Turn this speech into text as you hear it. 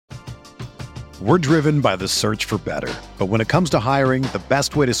We're driven by the search for better. But when it comes to hiring, the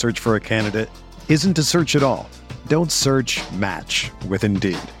best way to search for a candidate isn't to search at all. Don't search, match with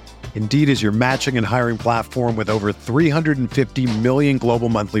Indeed. Indeed is your matching and hiring platform with over 350 million global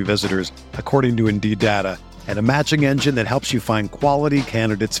monthly visitors, according to Indeed data, and a matching engine that helps you find quality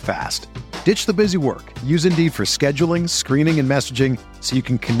candidates fast. Ditch the busy work. Use Indeed for scheduling, screening, and messaging so you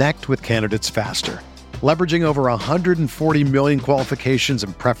can connect with candidates faster. Leveraging over 140 million qualifications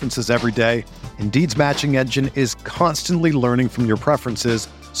and preferences every day, Indeed's matching engine is constantly learning from your preferences,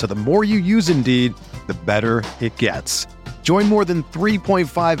 so the more you use Indeed, the better it gets. Join more than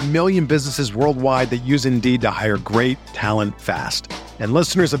 3.5 million businesses worldwide that use Indeed to hire great talent fast. And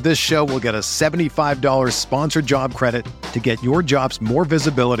listeners of this show will get a $75 sponsored job credit to get your jobs more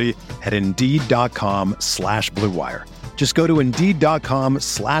visibility at Indeed.com/Blue Wire. Just go to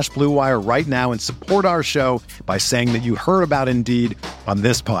Indeed.com/Blue Wire right now and support our show by saying that you heard about Indeed on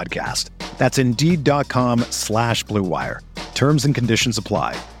this podcast. That's Indeed.com/Blue Wire. Terms and conditions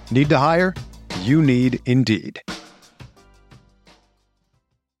apply. Need to hire? You need Indeed.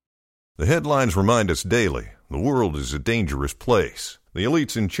 The headlines remind us daily the world is a dangerous place. The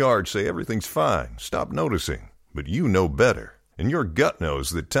elites in charge say everything's fine, stop noticing. But you know better. And your gut knows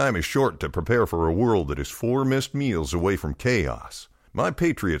that time is short to prepare for a world that is 4 missed meals away from chaos. My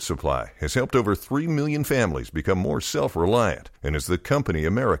Patriot Supply has helped over 3 million families become more self-reliant and is the company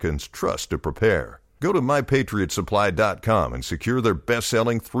Americans trust to prepare. Go to MyPatriotSupply.com and secure their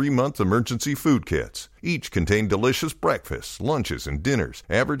best-selling 3-month emergency food kits. Each contain delicious breakfasts, lunches, and dinners,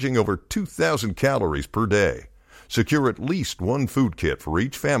 averaging over 2,000 calories per day. Secure at least one food kit for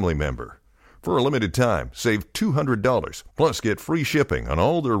each family member. For a limited time, save $200, plus get free shipping on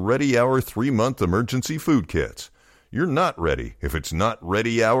all their Ready Hour 3-month emergency food kits. You're not ready if it's not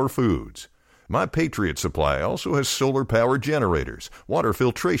Ready Hour Foods. My Patriot Supply also has solar power generators, water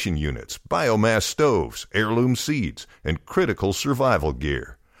filtration units, biomass stoves, heirloom seeds, and critical survival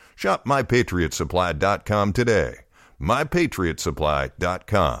gear. Shop MyPatriotSupply.com today.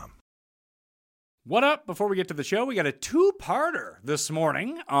 MyPatriotSupply.com. What up? Before we get to the show, we got a two-parter this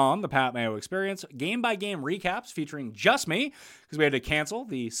morning on the Pat Mayo Experience. Game-by-game recaps featuring just me, because we had to cancel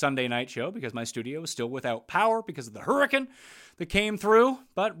the Sunday night show because my studio is still without power because of the hurricane that came through,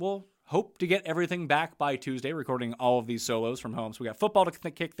 but we'll hope to get everything back by Tuesday, recording all of these solos from home. So we got football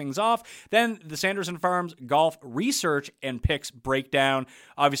to kick things off. Then the Sanderson Farms golf research and picks breakdown.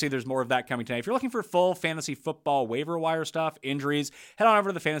 Obviously, there's more of that coming tonight. If you're looking for full fantasy football waiver wire stuff, injuries, head on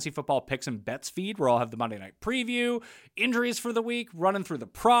over to the Fantasy Football Picks and Bets feed, where I'll have the Monday night preview, injuries for the week, running through the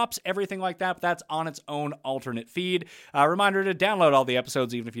props, everything like that. But that's on its own alternate feed. Reminder to download all the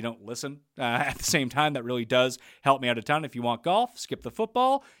episodes, even if you don't listen at the same time. That really does help me out a ton. If you want golf, skip the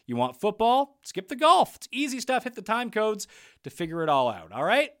football. You want football, skip the golf. It's easy stuff. Hit the time codes to figure it all out. All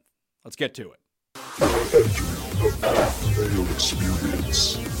right? Let's get to it. Mayo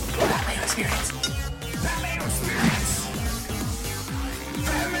Experience. Mayo Experience. Mayo Experience.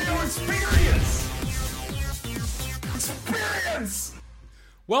 Mayo Experience. Experience.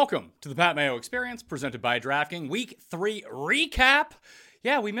 Welcome to the Pat Mayo Experience, presented by DraftKings Week 3 recap.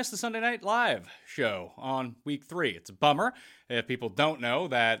 Yeah, we missed the Sunday Night Live show on Week 3. It's a bummer. If people don't know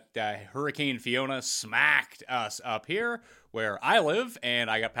that Hurricane Fiona smacked us up here where I live, and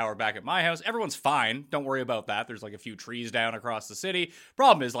I got power back at my house. Everyone's fine. Don't worry about that. There's like a few trees down across the city.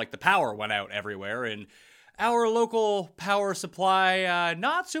 Problem is, like, the power went out everywhere, and our local power supply,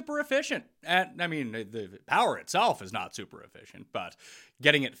 not super efficient. The power itself is not super efficient, but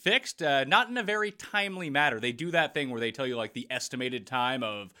getting it fixed, not in a very timely manner. They do that thing where they tell you, like, the estimated time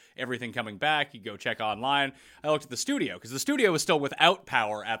of everything coming back. You go check online. I looked at the studio, because the studio is still without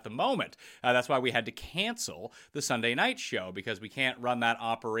power at the moment. That's why we had to cancel the Sunday night show, because we can't run that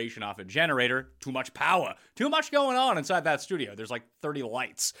operation off a generator. Too much power. Too much going on inside that studio. There's like 30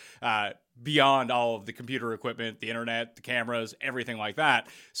 lights beyond all of the computer equipment, the internet, the cameras, everything like that.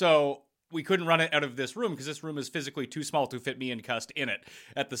 So we couldn't run it out of this room because this room is physically too small to fit me and Cust in it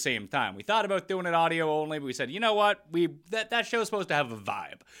at the same time. We thought about doing it audio only, but we said, you know what? That show is supposed to have a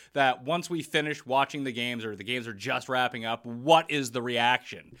vibe. That once we finish watching the games or the games are just wrapping up, what is the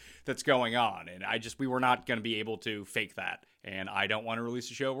reaction that's going on? And we were not going to be able to fake that. And I don't want to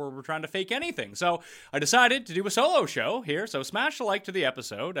release a show where we're trying to fake anything. So I decided to do a solo show here. So smash the like to the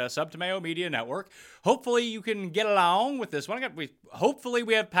episode, sub to Mayo Media Network. Hopefully you can get along with this one. Hopefully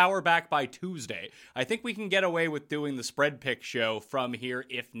we have power back by Tuesday. I think we can get away with doing the spread pick show from here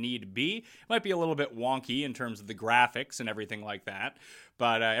if need be. It might be a little bit wonky in terms of the graphics and everything like that.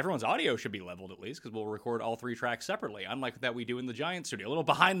 But everyone's audio should be leveled at least, because we'll record all 3 tracks separately, unlike that we do in the Giant Studio. A little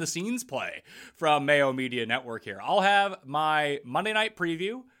behind-the-scenes play from Mayo Media Network here. I'll have my Monday night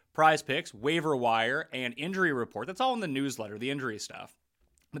preview Prize Picks, Waiver Wire, and Injury Report. That's all in the newsletter, the injury stuff.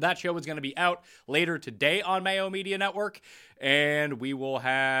 But that show is going to be out later today on Mayo Media Network, and we will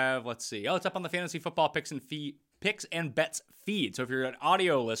have, it's up on the Fantasy Football Picks and Bets feed. So if you're an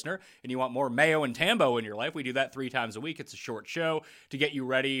audio listener and you want more Mayo and Tambo in your life, we do that 3 times a week. It's a short show to get you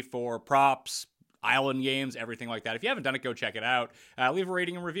ready for props, island games, everything like that. If you haven't done it, go check it out. Leave a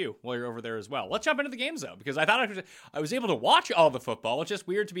rating and review while you're over there as well. Let's jump into the games, though, because I thought I was able to watch all the football. It's just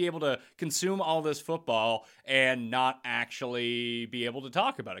weird to be able to consume all this football and not actually be able to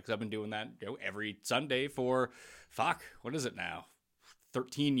talk about it, because I've been doing that every Sunday for, what is it now?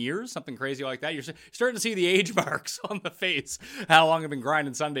 13 years, something crazy like that. You're starting to see the age marks on the face, how long I've been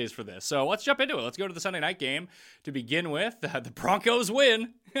grinding Sundays for this. So let's jump into it. Let's go to the Sunday night game to begin with. The Broncos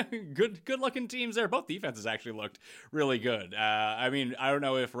win. Good looking teams there. Both defenses actually looked really good. I don't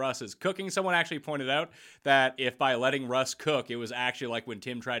know if Russ is cooking. Someone actually pointed out that if by letting Russ cook, it was actually like when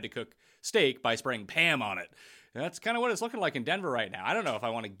Tim tried to cook steak by spraying Pam on it. That's kind of what it's looking like in Denver right now. I don't know if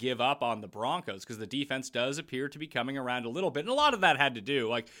I want to give up on the Broncos, because the defense does appear to be coming around a little bit. And a lot of that had to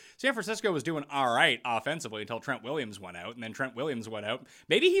do, San Francisco was doing all right offensively until Trent Williams went out. And then Trent Williams went out.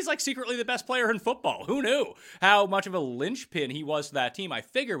 Maybe he's secretly the best player in football. Who knew how much of a linchpin he was to that team? I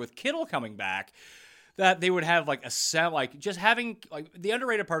figure with Kittle coming back, that they would have just having the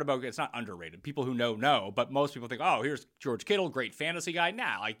underrated part about it's not underrated. People who know, but most people think, oh, here's George Kittle, great fantasy guy.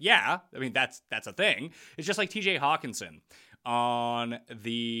 That's a thing. It's just like TJ Hawkinson on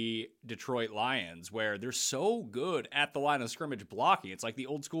the Detroit Lions, where they're so good at the line of scrimmage blocking. It's like the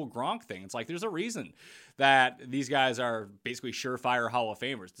old school Gronk thing. It's like there's a reason that these guys are basically surefire Hall of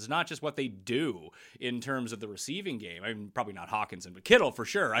Famers. It's not just what they do in terms of the receiving game. Probably not Hawkinson, but Kittle for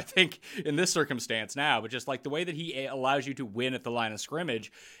sure, I think, in this circumstance now. But just the way that he allows you to win at the line of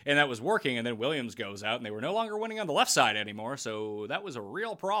scrimmage, and that was working, and then Williams goes out, and they were no longer winning on the left side anymore, so that was a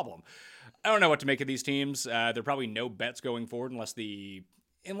real problem. I don't know what to make of these teams. There are probably no bets going forward unless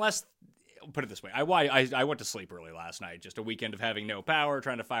put it this way. I went to sleep early last night. Just a weekend of having no power,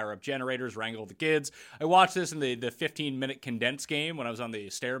 trying to fire up generators, wrangle the kids. I watched this in the 15-minute condensed game when I was on the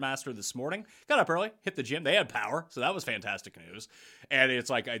Stairmaster this morning. Got up early, hit the gym. They had power, so that was fantastic news. And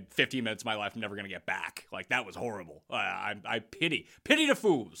it's 15 minutes of my life I'm never going to get back. That was horrible. I pity the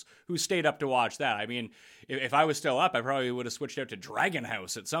fools who stayed up to watch that. If I was still up, I probably would have switched out to Dragon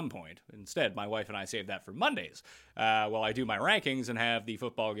House at some point. Instead, my wife and I saved that for Mondays while I do my rankings and have the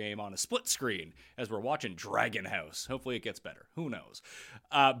football game on a split screen as we're watching Dragon House. Hopefully it gets better. Who knows?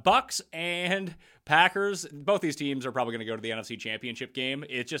 Bucks and Packers, both these teams are probably going to go to the NFC Championship game.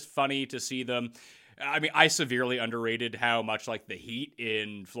 It's just funny to see them. I severely underrated how much the Heat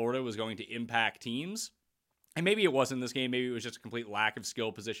in Florida was going to impact teams. And maybe it wasn't this game. Maybe it was just a complete lack of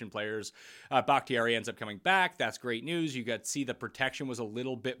skill position players. Bakhtiari ends up coming back. That's great news. You got to see the protection was a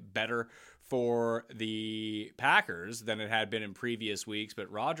little bit better for the Packers than it had been in previous weeks.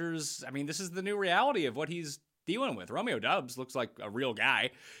 But Rodgers, this is the new reality of what he's dealing with. Romeo Doubs looks like a real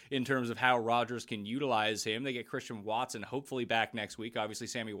guy in terms of how Rodgers can utilize him. They get Christian Watson hopefully back next week. Obviously,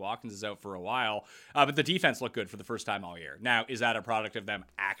 Sammy Watkins is out for a while, but the defense looked good for the first time all year. Now, is that a product of them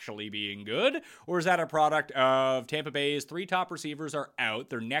actually being good, or is that a product of Tampa Bay's 3 top receivers are out,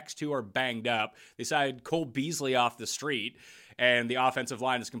 their next 2 are banged up, they signed Cole Beasley off the street, and the offensive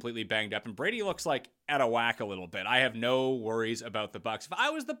line is completely banged up, and Brady looks like out of whack a little bit? I have no worries about the Bucs. If I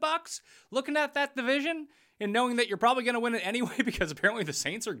was the Bucs looking at that division and knowing that you're probably going to win it anyway, because apparently the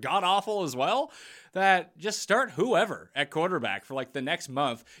Saints are god-awful as well, that just start whoever at quarterback for the next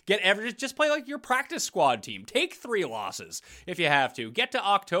month. Just play your practice squad team. Take 3 losses if you have to. Get to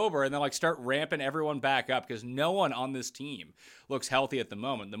October and then start ramping everyone back up, because no one on this team looks healthy at the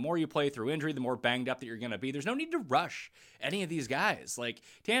moment. The more you play through injury, the more banged up that you're going to be. There's no need to rush any of these guys.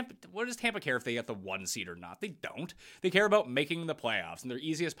 Tampa, what does Tampa care if they get the 1 seed or not? They don't. They care about making the playoffs, and their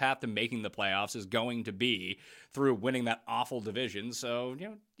easiest path to making the playoffs is going to be through winning that awful division. So,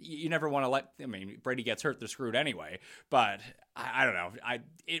 you never want to Brady gets hurt, they're screwed anyway. But I don't know.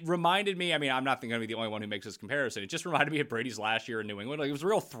 It reminded me, I'm not going to be the only one who makes this comparison. It just reminded me of Brady's last year in New England. It was a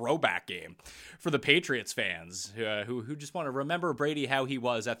real throwback game for the Patriots fans who just want to remember Brady how he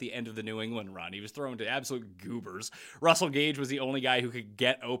was at the end of the New England run. He was thrown to absolute goobers. Russell Gage was the only guy who could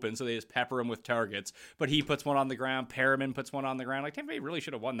get open, so they just pepper him with targets. But he puts one on the ground. Perriman puts one on the ground. Tampa Bay really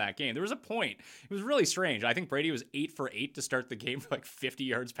should have won that game. There was a point. It was really strange. I think Brady was 8 for 8 to start the game for 50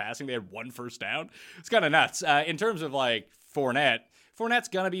 yards passing. They had 1 first down. It's kind of nuts. In terms of Fournette's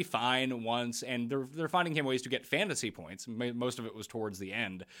going to be fine once, and they're finding him ways to get fantasy points. Most of it was towards the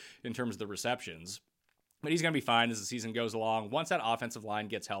end in terms of the receptions. But he's going to be fine as the season goes along. Once that offensive line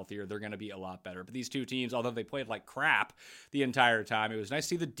gets healthier, they're going to be a lot better. But these two teams, although they played like crap the entire time, it was nice to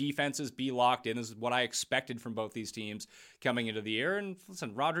see the defenses be locked in. This is what I expected from both these teams coming into the year. And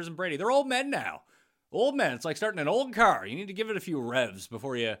listen, Rodgers and Brady, they're old men now. Old men. It's like starting an old car. You need to give it a few revs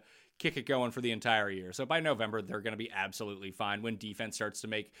before you kick it going for the entire year. So by November, they're going to be absolutely fine when defense starts to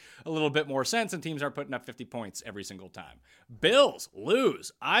make a little bit more sense and teams aren't putting up 50 points every single time. Bills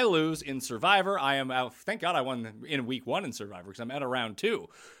lose. I lose in Survivor. I am out. Thank God I won in week 1 in Survivor because I'm at round 2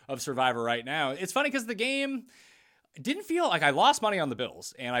 of Survivor right now. It's funny because the game didn't feel like I lost money on the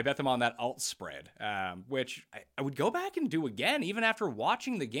Bills, and I bet them on that alt spread, which I would go back and do again even after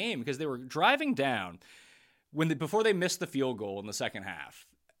watching the game because they were driving down before they missed the field goal in the second half.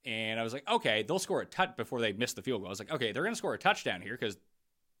 And I was like, okay, they'll score a touch before they miss the field goal. I was like, okay, they're going to score a touchdown here because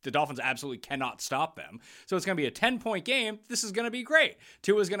the Dolphins absolutely cannot stop them. So it's going to be a 10-point game. This is going to be great.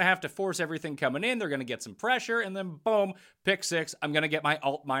 Tua's going to have to force everything coming in. They're going to get some pressure, and then boom, pick 6. I'm going to get my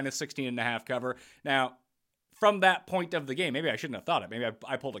alt minus 16.5 cover. Now, from that point of the game, maybe I shouldn't have thought it. Maybe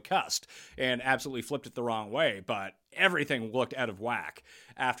I pulled a cust and absolutely flipped it the wrong way, but everything looked out of whack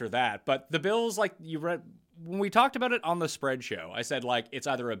after that. But the Bills, like you read, when we talked about it on the spread show, I said, like, it's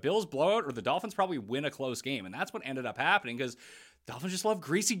either a Bills blowout or the Dolphins probably win a close game. And that's what ended up happening because Dolphins just love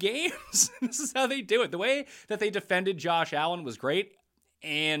greasy games. This is how they do it. The way that they defended Josh Allen was great.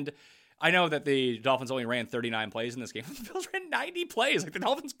 And I know that the Dolphins only ran 39 plays in this game. The Bills ran 90 plays. Like, the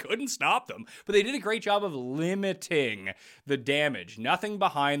Dolphins couldn't stop them. But they did a great job of limiting the damage. Nothing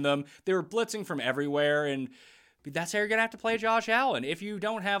behind them. They were blitzing from everywhere. And that's how you're going to have to play Josh Allen. If you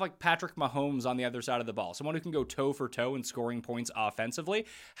don't have like Patrick Mahomes on the other side of the ball, someone who can go toe for toe in scoring points offensively,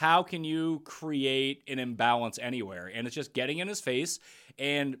 how can you create an imbalance anywhere? And it's just getting in his face.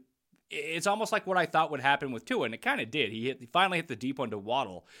 And it's almost like what I thought would happen with Tua, and it kind of did. He finally hit the deep one to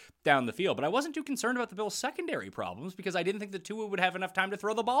Waddle down the field. But I wasn't too concerned about the Bills' secondary problems because I didn't think that Tua would have enough time to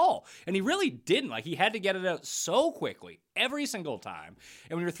throw the ball. And he really didn't. Like, he had to get it out so quickly every single time.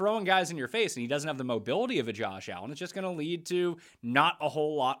 And when you're throwing guys in your face and he doesn't have the mobility of a Josh Allen, it's just going to lead to not a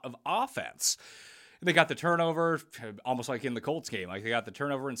whole lot of offense. They got the turnover, almost like in the Colts game. Like, they got the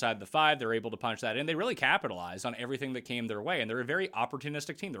turnover inside the 5. They're able to punch that in. They really capitalized on everything that came their way, and they're a very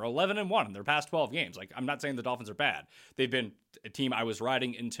opportunistic team. They're 11-1 in their past 12 games. Like, I'm not saying the Dolphins are bad. They've been a team I was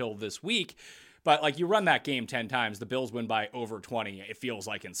riding until this week. But, like, you run that game 10 times, the Bills win by over 20, it feels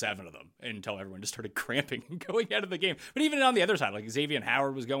like, in 7 of them, until everyone just started cramping and going out of the game. But even on the other side, like, Xavier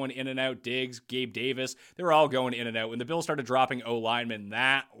Howard was going in and out, Diggs, Gabe Davis, they were all going in and out. When the Bills started dropping O-linemen,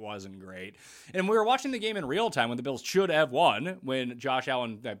 that wasn't great. And we were watching the game in real time when the Bills should have won, when Josh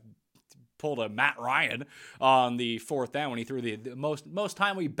Allen pulled a Matt Ryan on the 4th down when he threw the most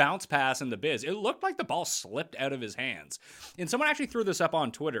timely bounce pass in the biz. It looked like the ball slipped out of his hands. And someone actually threw this up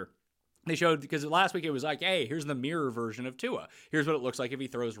on Twitter. They showed, because last week it was like, hey, here's the mirror version of Tua. Here's what it looks like if he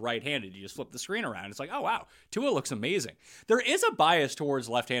throws right-handed. You just flip the screen around. It's like, oh, wow, Tua looks amazing. There is a bias towards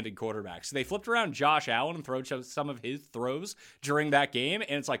left-handed quarterbacks. They flipped around Josh Allen and threw some of his throws during that game,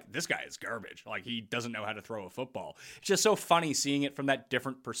 and it's like, this guy is garbage. Like, he doesn't know how to throw a football. It's just so funny seeing it from that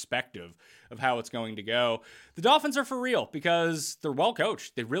different perspective of how it's going to go. The Dolphins are for real because they're well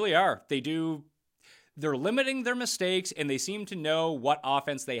coached. They really are. They're limiting their mistakes, and they seem to know what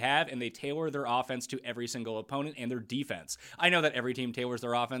offense they have, and they tailor their offense to every single opponent and their defense. I know that every team tailors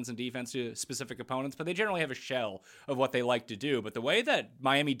their offense and defense to specific opponents, but they generally have a shell of what they like to do. But the way that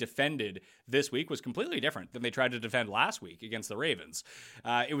Miami defended this week was completely different than they tried to defend last week against the Ravens.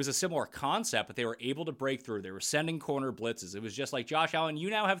 It was a similar concept, but they were able to break through. They were sending corner blitzes. It was just like, Josh Allen, you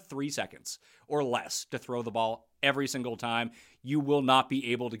now have 3 seconds or less to throw the ball every single time. You will not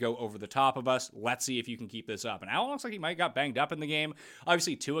be able to go over the top of us. Let's see if you can keep this up. And Allen looks like he might have got banged up in the game.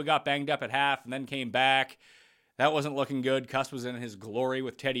 Obviously, Tua got banged up at half and then came back. That wasn't looking good. Cuss was in his glory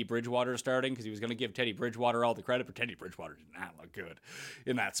with Teddy Bridgewater starting because he was going to give Teddy Bridgewater all the credit, but Teddy Bridgewater did not look good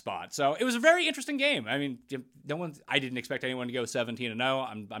in that spot. So it was a very interesting game. I mean, I didn't expect anyone to go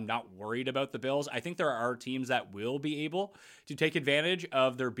 17-0. I'm not worried about the Bills. I think there are teams that will be able to take advantage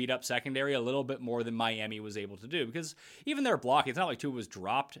of their beat-up secondary a little bit more than Miami was able to do because even their blocking, it's not like Tua was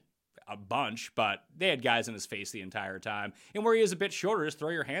dropped a bunch, but they had guys in his face the entire time. And where he is a bit shorter, just throw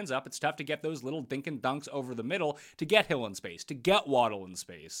your hands up. It's tough to get those little dink and dunks over the middle to get Hill in space, to get Waddle in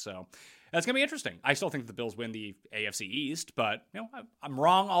space. So that's going to be interesting. I still think the Bills win the AFC East, but I'm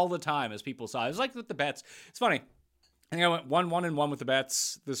wrong all the time, as people saw. It was like with the bets. It's funny. I think I went 1-1-1 with the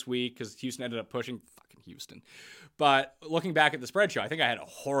bets this week because Houston ended up pushing. Fucking Houston. But looking back at the spread show, I think I had a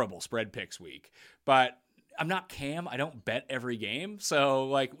horrible spread picks week. But I'm not Cam. I don't bet every game. So,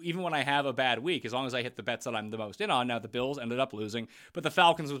 like, even when I have a bad week, as long as I hit the bets that I'm the most in on, now the Bills ended up losing, but the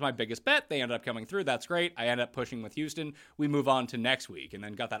Falcons was my biggest bet. They ended up coming through. That's great. I ended up pushing with Houston. We move on to next week, and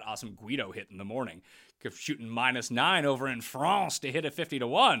then got that awesome Guido hit in the morning, shooting -9 over in France to hit a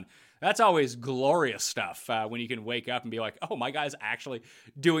 50-1. That's always glorious stuff when you can wake up and be like, oh, my guy's actually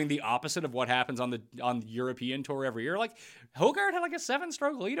doing the opposite of what happens on the European tour every year. Like, Hogard had like a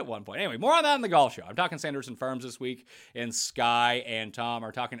 7-stroke lead at one point. Anyway, more on that in the golf show. I'm talking Sanderson Farms this week, and Sky and Tom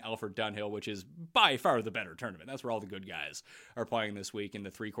are talking Alfred Dunhill, which is by far the better tournament. That's where all the good guys are playing this week in the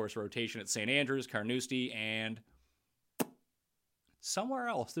 3-course rotation at St. Andrews, Carnoustie, and somewhere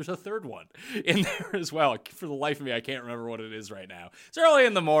else. There's a third one in there as well. For the life of me, I can't remember what it is right now. It's early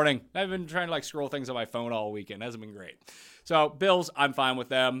in the morning. I've been trying to scroll things on my phone all weekend. It hasn't been great. So Bills, I'm fine with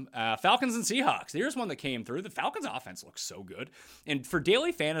them. Falcons and Seahawks. Here's one that came through. The Falcons offense looks so good. And for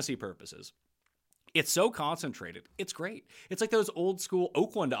daily fantasy purposes, it's so concentrated. It's great. It's like those old school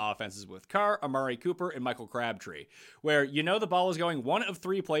Oakland offenses with Carr, Amari Cooper, and Michael Crabtree, where the ball is going one of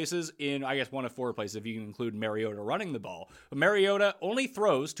 3 places in, I guess, one of 4 places if you can include Mariota running the ball. But Mariota only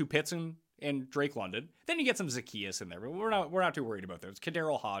throws to Pitts and Drake London. Then you get some Zacchaeus in there, but we're not too worried about that. It was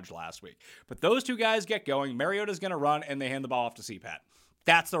Kadarrell Hodge last week. But those 2 guys get going. Mariota's going to run, and they hand the ball off to CPAT.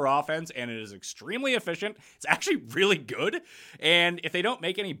 That's their offense, and it is extremely efficient. It's actually really good. And if they don't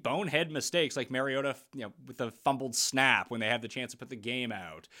make any bonehead mistakes, like Mariota, with the fumbled snap when they had the chance to put the game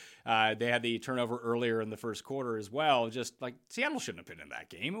out, they had the turnover earlier in the first quarter as well. Just like Seattle shouldn't have been in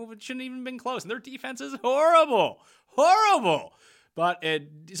that game. It shouldn't even been close. And their defense is horrible. But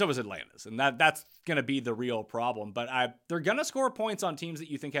so was Atlanta's, and that's going to be the real problem. But they're going to score points on teams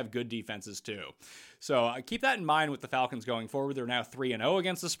that you think have good defenses too. So keep that in mind with the Falcons going forward. They're now 3-0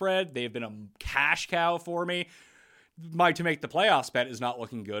 against the spread. They've been a cash cow for me. My to make the playoffs bet is not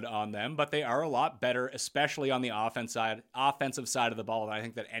looking good on them, but they are a lot better, especially on the offensive side of the ball than I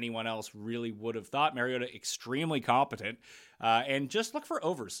think that anyone else really would have thought. Mariota, extremely competent. And just look for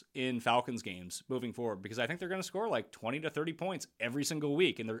overs in Falcons games moving forward, because I think they're going to score like 20 to 30 points every single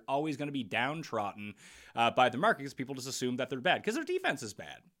week, and they're always going to be downtrodden by the market because people just assume that they're bad because their defense is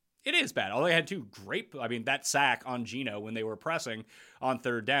bad. It is bad. All they had 2 great, that sack on Geno when they were pressing on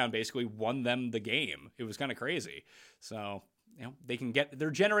 3rd down basically won them the game. It was kind of crazy. So,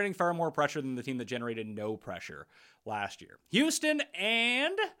 they're generating far more pressure than the team that generated no pressure last year. Houston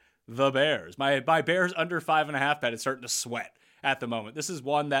and the Bears. My Bears under 5.5 bet is starting to sweat at the moment. This is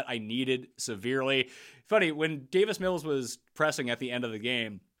one that I needed severely. Funny, when Davis Mills was pressing at the end of the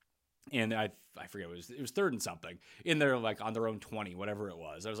game, and I forget, it was 3rd and something in there, like on their own 20, whatever it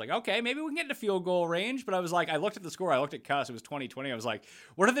was. I was like, okay, maybe we can get into field goal range. But I was like, I looked at the score. I looked at Cuss. It was 20-20. I was like,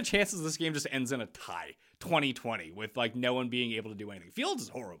 what are the chances this game just ends in a tie? 20-20 with like no one being able to do anything. Fields is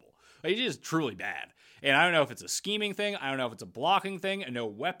horrible. Like, it is truly bad. And I don't know if it's a scheming thing. I don't know if it's a blocking thing, a no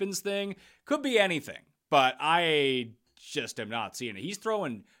weapons thing. Could be anything. But I just am not seeing it. He's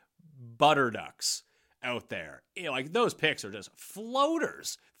throwing butter ducks out there. Like, those picks are just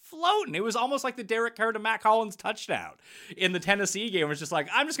floaters. Floating. It was almost like the Derek Carr to Matt Collins touchdown in the Tennessee game. It was just like,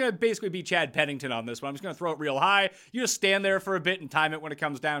 I'm just going to basically be Chad Pennington on this one. I'm just going to throw it real high. You just stand there for a bit and time it when it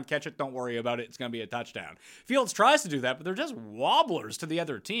comes down, catch it. Don't worry about it. It's going to be a touchdown. Fields tries to do that, but they're just wobblers to the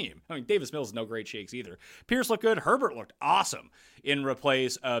other team. Davis Mills is no great shakes either. Pierce looked good. Herbert looked awesome in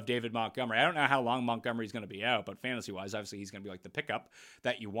replace of David Montgomery. I don't know how long Montgomery's going to be out, but fantasy-wise, obviously he's going to be like the pickup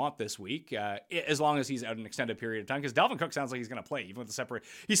that you want this week, as long as he's out an extended period of time, because Dalvin Cook sounds like he's going to play, even with the separate.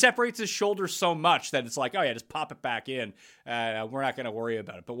 He separates his shoulders so much that it's like, oh yeah, just pop it back in. We're not going to worry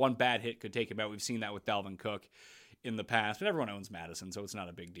about it. But one bad hit could take him out. We've seen that with Dalvin Cook in the past, but everyone owns Madison, so it's not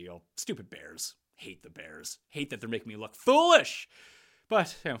a big deal. Stupid Bears. Hate the Bears. Hate that they're making me look foolish.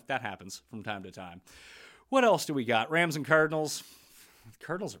 But, that happens from time to time. What else do we got? Rams and Cardinals.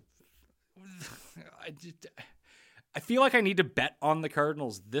 Cardinals are... I feel like I need to bet on the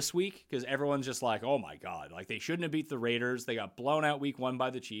Cardinals this week because everyone's just like, oh my God, like they shouldn't have beat the Raiders. They got blown out week 1 by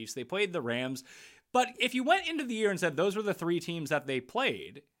the Chiefs. They played the Rams. But if you went into the year and said those were the 3 teams that they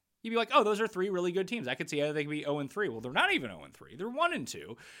played, you'd be like, oh, those are 3 really good teams. I could see how they could be 0-3. Well, they're not even 0-3. They're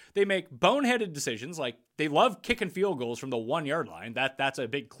 1-2. They make boneheaded decisions. Like they love kicking field goals from the 1-yard line. That's a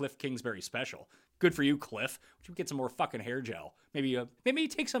big Cliff Kingsbury special. Good for you, Cliff. Would you get some more fucking hair gel? Maybe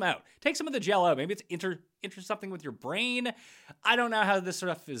take some out. Take some of the gel out. Maybe it's enter something with your brain. I don't know how this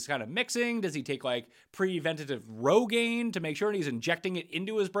stuff is kind of mixing. Does he take like preventative Rogaine to make sure he's injecting it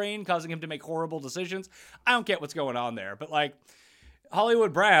into his brain, causing him to make horrible decisions? I don't get what's going on there. But like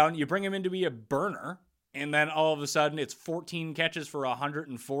Hollywood Brown, you bring him in to be a burner. And then all of a sudden, it's 14 catches for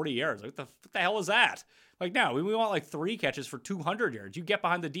 140 yards. Like, what the hell is that? Like, no, we want like 3 catches for 200 yards. You get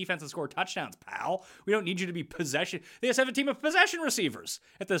behind the defense and score touchdowns, pal. We don't need you to be possession. They just have a team of possession receivers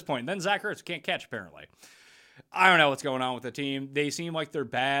at this point. And then Zach Ertz can't catch, apparently. I don't know what's going on with the team. They seem like they're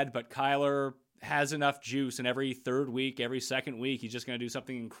bad, but Kyler has enough juice, and every third week, every second week, he's just going to do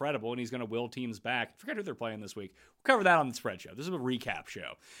something incredible, and he's going to will teams back. I forget who they're playing this week. We'll cover that on the spread show. This is a recap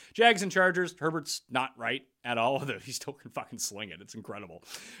show. Jags and Chargers. Herbert's not right at all, although he still can fucking sling it. It's incredible.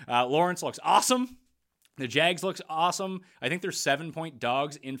 Lawrence looks awesome. The Jags looks awesome. I think they're 7-point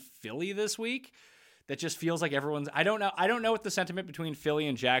dogs in Philly this week. That just feels like everyone's... I don't know what the sentiment between Philly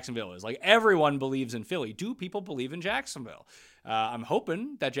and Jacksonville is. Like, everyone believes in Philly. Do people believe in Jacksonville? I'm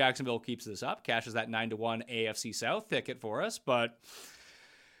hoping that Jacksonville keeps this up, cashes that 9-1 AFC South ticket for us, but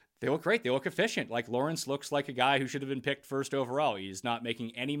they look great. They look efficient. Like, Lawrence looks like a guy who should have been picked first overall. He's not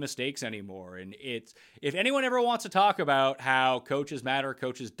making any mistakes anymore. And it's, if anyone ever wants to talk about how coaches matter,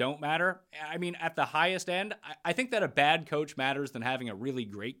 coaches don't matter, I mean, at the highest end, I think that a bad coach matters than having a really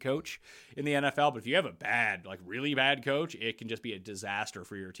great coach in the NFL. But if you have a bad, like really bad coach, it can just be a disaster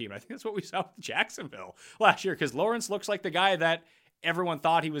for your team. I think that's what we saw with Jacksonville last year, because Lawrence looks like the guy that everyone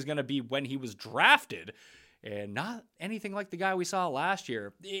thought he was going to be when he was drafted. And not anything like the guy we saw last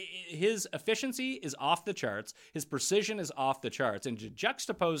year. His efficiency is off the charts. His precision is off the charts. And to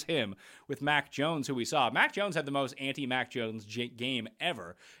juxtapose him with Mac Jones, who we saw, Mac Jones had the most anti-Mac Jones game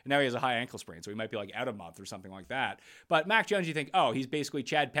ever. And now he has a high ankle sprain, so he might be like out a month or something like that. But Mac Jones, you think, oh, he's basically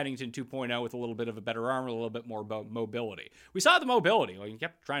Chad Pennington 2.0 with a little bit of a better arm and a little bit more mobility. We saw the mobility. Like, he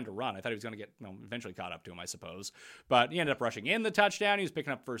kept trying to run. I thought he was going to get eventually caught up to him, I suppose. But he ended up rushing in the touchdown. He was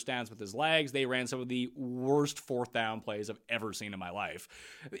picking up first downs with his legs. They ran some of the worst fourth down plays I've ever seen in my life.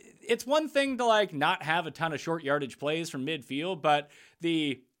 It's one thing to like not have a ton of short yardage plays from midfield, but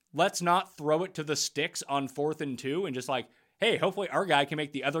the let's not throw it to the sticks on 4th and 2 and just like, hey, hopefully our guy can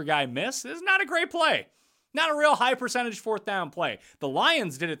make the other guy miss. This is not a great play. Not a real high percentage 4th down play. The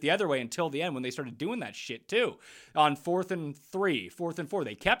Lions did it the other way until the end when they started doing that shit too. On 4th and 3, 4th and 4,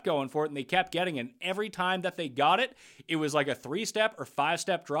 they kept going for it and they kept getting it. And every time that they got it, it was like a 3-step or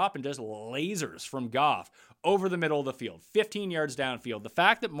 5-step drop and just lasers from Goff over the middle of the field, 15 yards downfield. The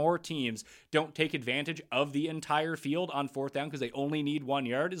fact that more teams don't take advantage of the entire field on 4th down because they only need 1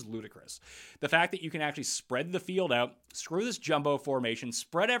 yard is ludicrous. The fact that you can actually spread the field out, screw this jumbo formation,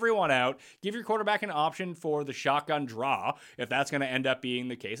 spread everyone out, give your quarterback an option for the shotgun draw, if that's going to end up being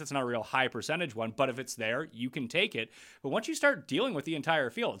the case. It's not a real high percentage one, but if it's there, you can take it. But once you start dealing with the entire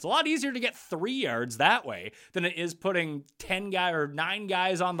field, it's a lot easier to get 3 yards that way than it is putting 9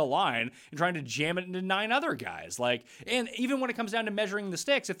 guys on the line and trying to jam it into 9 other guys. Like, and even when it comes down to measuring the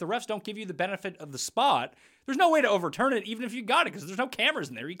sticks, if the refs don't give you the benefit of the spot, there's no way to overturn it, even if you got it, because there's no cameras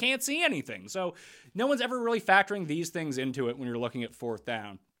in there. You can't see anything. So no one's ever really factoring these things into it when you're looking at 4th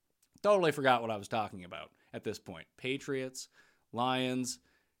down. Totally forgot what I was talking about at this point. Patriots, Lions,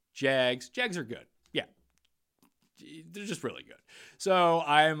 Jags. Jags are good. Yeah. They're just really good.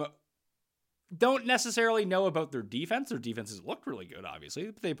 So don't necessarily know about their defense. Their defenses looked really good,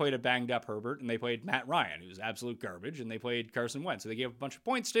 obviously. They played a banged-up Herbert, and they played Matt Ryan, who's absolute garbage, and they played Carson Wentz, so they gave a bunch of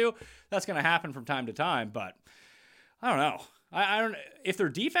points to. That's going to happen from time to time, but I don't know. I don't. If their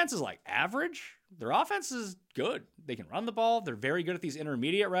defense is like average, their offense is good. They can run the ball. They're very good at these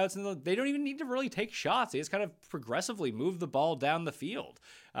intermediate routes, and they don't even need to really take shots. They just kind of progressively move the ball down the field.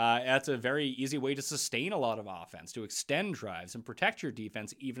 That's a very easy way to sustain a lot of offense, to extend drives and protect your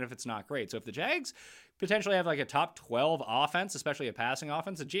defense, even if it's not great. So if the Jags potentially have like a top 12 offense, especially a passing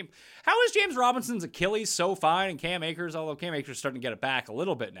offense, how is James Robinson's Achilles so fine and Cam Akers, although Cam Akers is starting to get it back a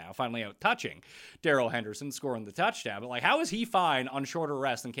little bit now, finally out touching Darrell Henderson, scoring the touchdown. But like, how is he fine on shorter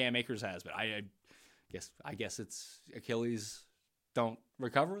rest than Cam Akers has been? I guess it's Achilles don't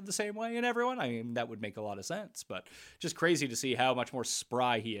recover the same way in everyone. I mean, that would make a lot of sense, but just crazy to see how much more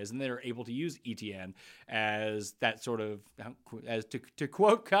spry he is. And they're able to use ETN as that sort of, as to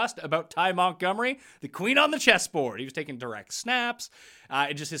quote Cust about Ty Montgomery, the queen on the chessboard. He was taking direct snaps.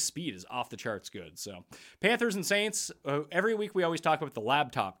 And just his speed is off the charts good. So Panthers and Saints, every week we always talk about the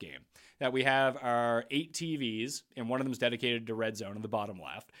laptop game, that we have our 8 TVs and one of them is dedicated to Red Zone in the bottom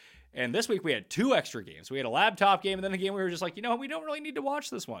left. And this week we had 2 extra games. We had a laptop game, and then a game we were just like, we don't really need to watch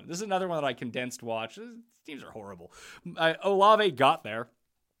this one. This is another one that I condensed watch. These teams are horrible. Olave got there.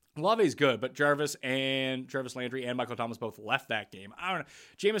 Olave's good, but Jarvis Landry and Michael Thomas both left that game. I don't know.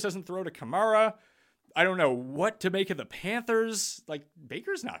 Jameis doesn't throw to Kamara. I don't know what to make of the Panthers. Like,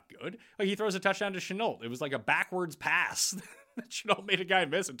 Baker's not good. Like, he throws a touchdown to Chenault. It was like a backwards pass Shenault made a guy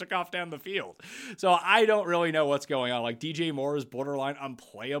miss and took off down the field. So I don't really know what's going on. Like, DJ Moore is borderline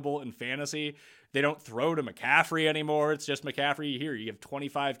unplayable in fantasy. They don't throw to McCaffrey anymore. It's just McCaffrey, here, you have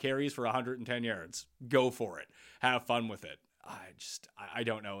 25 carries for 110 yards. Go for it. Have fun with it. I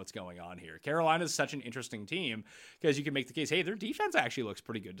don't know what's going on here. Carolina is such an interesting team because you can make the case, hey, their defense actually looks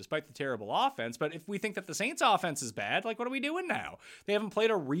pretty good despite the terrible offense. But if we think that the Saints offense is bad, like, what are we doing now? They haven't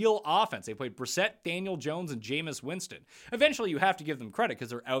played a real offense. They played Brissett, Daniel Jones, and Jameis Winston. Eventually, you have to give them credit because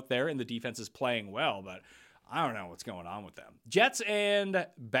they're out there and the defense is playing well. But I don't know what's going on with them. Jets and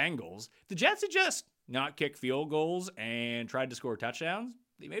Bengals. The Jets had just not kicked field goals and tried to score touchdowns.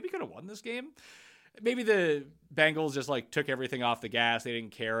 They maybe could have won this game. Maybe the Bengals just like took everything off the gas. They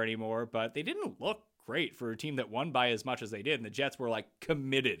didn't care anymore, but they didn't look great for a team that won by as much as they did. And the Jets were like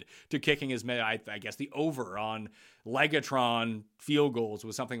committed to kicking as many, I guess the over on Legatron field goals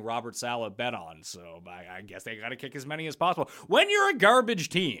was something Robert Saleh bet on. So I guess they got to kick as many as possible. When you're a garbage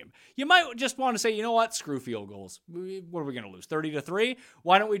team, you might just want to say, you know what? Screw field goals. What are we going to lose? 30-3?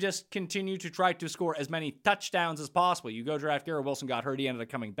 Why don't we just continue to try to score as many touchdowns as possible? You go draft Garrett Wilson, got hurt. He ended up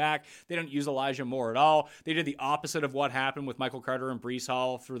coming back. They don't use Elijah Moore at all. They did the opposite of what happened with Michael Carter and Breece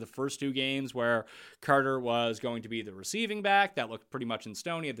Hall through the first two games where Carter was going to be the receiving back. That looked pretty much in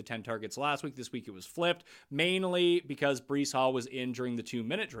stone. He had the 10 targets last week. This week it was flipped, mainly because Breece Hall was in during the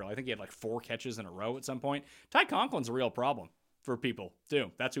 2-minute drill. I think he had like 4 catches in a row at some point. Ty Conklin's a real problem for people,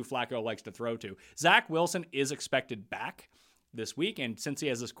 too. That's who Flacco likes to throw to. Zach Wilson is expected back this week, and since he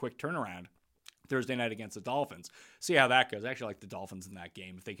has this quick turnaround, Thursday night against the Dolphins. See how that goes. I actually like the Dolphins in that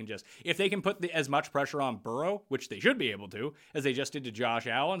game. If they can put as much pressure on Burrow, which they should be able to, as they just did to Josh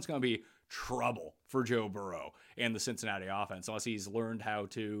Allen, it's going to be trouble for Joe Burrow and the Cincinnati offense, unless he's learned how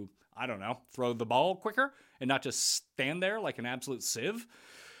to, I don't know, throw the ball quicker and not just stand there like an absolute sieve.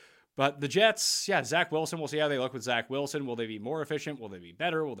 But the Jets, yeah, Zach Wilson, we'll see how they look with Zach Wilson. Will they be more efficient? Will they be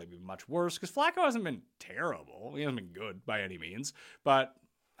better? Will they be much worse? Because Flacco hasn't been terrible. He hasn't been good by any means, but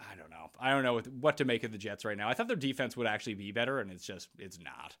I don't know. I don't know what to make of the Jets right now. I thought their defense would actually be better, and it's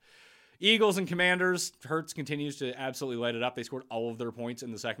not. Eagles and Commanders. Hurts continues to absolutely light it up. They scored all of their points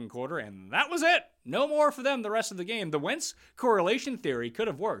in the second quarter, and that was it. No more for them the rest of the game. The Wentz correlation theory could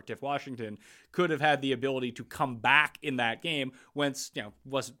have worked if Washington could have had the ability to come back in that game. Wentz,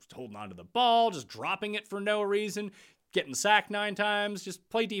 wasn't holding on to the ball, just dropping it for no reason, getting sacked 9 times, just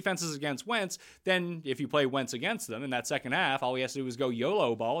play defenses against Wentz. Then if you play Wentz against them in that second half, all he has to do is go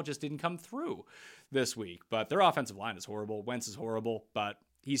YOLO ball. It just didn't come through this week. But their offensive line is horrible. Wentz is horrible, but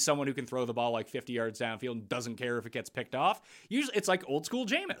he's someone who can throw the ball like 50 yards downfield and doesn't care if it gets picked off. Usually it's like old school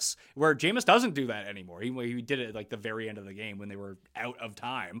Jameis, where Jameis doesn't do that anymore. He did it at like the very end of the game when they were out of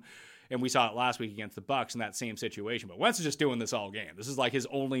time. And we saw it last week against the Bucs in that same situation. But Wentz is just doing this all game. This is like his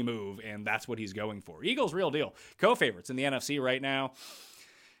only move, and that's what he's going for. Eagles, real deal. Co-favorites in the NFC right now.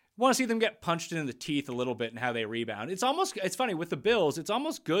 Want to see them get punched in the teeth a little bit and how they rebound. It's funny, with the Bills, it's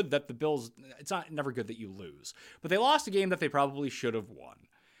almost good that the Bills, it's never good that you lose. But they lost a game that they probably should have won.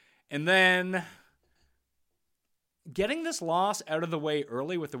 And then getting this loss out of the way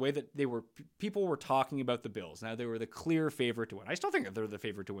early with the way that people were talking about the Bills. Now, they were the clear favorite to win. I still think that they're the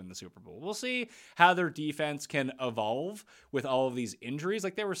favorite to win the Super Bowl. We'll see how their defense can evolve with all of these injuries.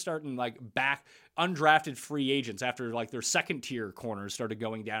 Like, they were starting back undrafted free agents after their second tier corners started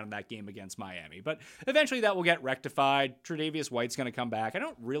going down in that game against Miami. But eventually that will get rectified. Tre'Davious White's going to come back. I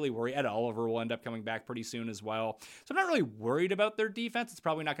don't really worry. Ed Oliver will end up coming back pretty soon as well. So I'm not really worried about their defense. It's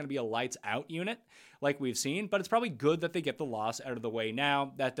probably not going to be a lights out unit like we've seen, but it's probably good that they get the loss out of the way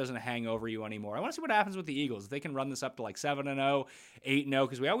now. That doesn't hang over you anymore. I want to see what happens with the Eagles. If they can run this up to 7-0, 8-0,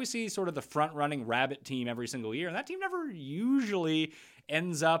 because we always see sort of the front-running rabbit team every single year, and that team never usually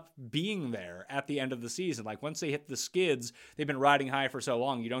ends up being there at the end of the season. Once they hit the skids, they've been riding high for so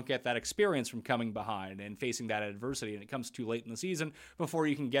long, you don't get that experience from coming behind and facing that adversity, and it comes too late in the season before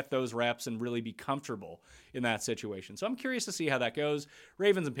you can get those reps and really be comfortable in that situation. So I'm curious to see how that goes.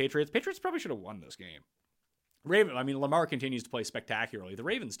 Ravens and Patriots. Patriots probably should have won this game. Lamar continues to play spectacularly. The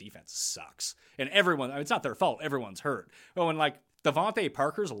Ravens defense sucks. And it's not their fault. Everyone's hurt. But when Devontae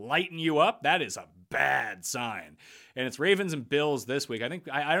Parker's lighting you up, that is a bad sign. And it's Ravens and Bills this week. I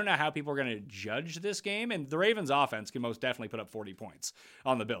don't know how people are going to judge this game, and the Ravens offense can most definitely put up 40 points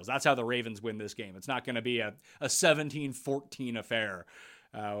on the Bills. That's how the Ravens win this game. It's not going to be a 17-14 affair.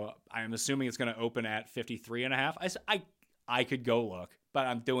 I'm assuming it's going to open at 53.5. I could go look, but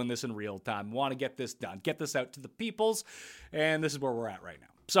I'm doing this in real time. Want to get this done, get this out to the peoples, and this is where we're at right now.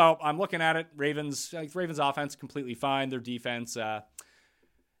 So I'm looking at it. Ravens offense completely fine. Their defense,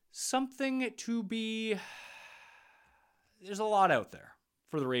 something to be. There's a lot out there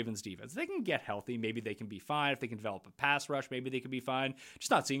for the Ravens defense. If they can get healthy, maybe they can be fine. If they can develop a pass rush, maybe they can be fine. Just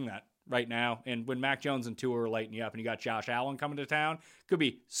not seeing that right now. And when Mac Jones and Tua are lighting you up and you got Josh Allen coming to town, could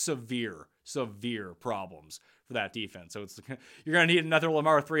be severe problems for that defense. So you're going to need another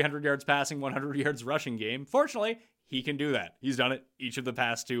Lamar 300 yards passing, 100 yards rushing game. Fortunately, he can do that. He's done it each of the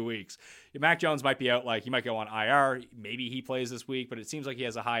past 2 weeks. Mac Jones might be out, he might go on IR. Maybe he plays this week, but it seems like he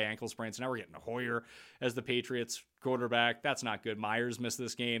has a high ankle sprain. So now we're getting Hoyer as the Patriots quarterback. That's not good. Myers missed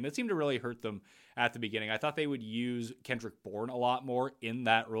this game. That seemed to really hurt them at the beginning. I thought they would use Kendrick Bourne a lot more in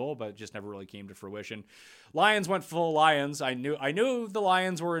that role, but it just never really came to fruition. Lions went full Lions. I knew the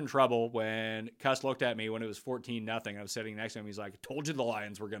Lions were in trouble when Cuss looked at me when it was 14-0. I was sitting next to him. He's like, I told you the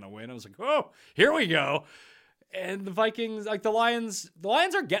Lions were going to win. I was like, oh, here we go. And the Vikings, the Lions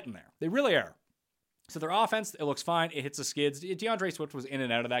are getting there. They really are. So their offense, it looks fine. It hits the skids. DeAndre Swift was in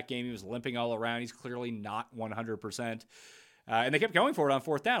and out of that game. He was limping all around. He's clearly not 100%. And they kept going for it on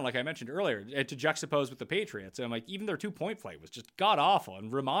fourth down, like I mentioned earlier, to juxtapose with the Patriots. And even their 2-point play was just god-awful.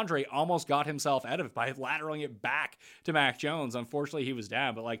 And Ramondre almost got himself out of it by lateraling it back to Mac Jones. Unfortunately, he was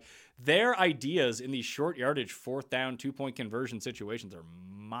down. But their ideas in these short yardage, fourth down, 2-point conversion situations are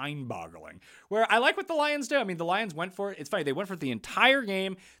mind-boggling. Where I like what the Lions do. The Lions went for it. It's funny. They went for it the entire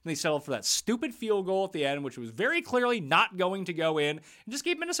game, and they settled for that stupid field goal at the end, which was very clearly not going to go in, and just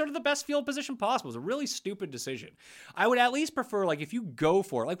gave Minnesota the best field position possible. It was a really stupid decision. I would at least prefer, if you go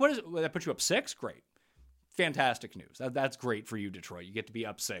for it, what is it? That put you up 6? Great. Fantastic news. That's great for you, Detroit. You get to be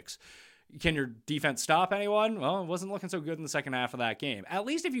up 6. Can your defense stop anyone? Well, it wasn't looking so good in the second half of that game. At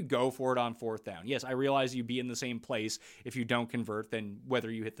least if you go for it on fourth down. Yes, I realize you'd be in the same place if you don't convert than whether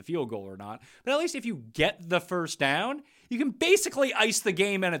you hit the field goal or not. But at least if you get the first down, you can basically ice the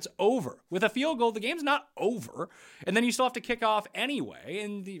game and it's over. With a field goal, the game's not over. And then you still have to kick off anyway.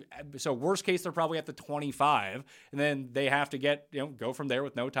 And so worst case, they're probably at the 25. And then they have to go from there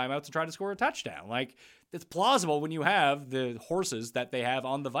with no timeouts and try to score a touchdown. It's plausible when you have the horses that they have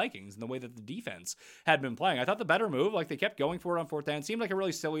on the Vikings and the way that the defense had been playing. I thought the better move, they kept going for it on fourth down, seemed like a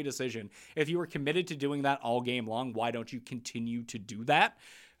really silly decision. If you were committed to doing that all game long, why don't you continue to do that?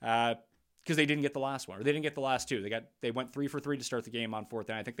 Because they didn't get the last one, or they didn't get the last 2. They went 3 for 3 to start the game on fourth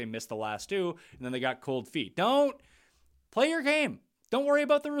down. I think they missed the last 2, and then they got cold feet. Don't play your game. Don't worry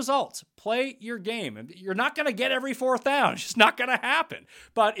about the results. Play your game. You're not going to get every fourth down. It's just not going to happen.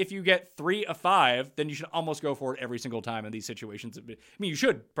 But if you get 3 of 5, then you should almost go for it every single time in these situations. You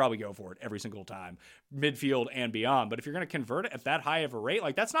should probably go for it every single time, midfield and beyond. But if you're going to convert it at that high of a rate,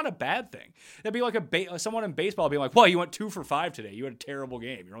 that's not a bad thing. That'd be like someone in baseball being like, well, you went 2 for 5 today. You had a terrible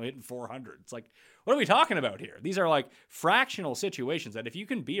game. You're only hitting 400. It's what are we talking about here? These are fractional situations that if you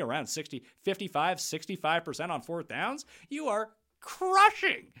can be around 60, 55, 65% on fourth downs, you are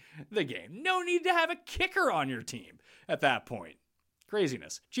crushing the game. No need to have a kicker on your team at that point.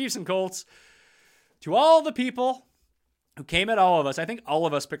 Craziness. Chiefs and Colts. To all the people who came at all of us, I think all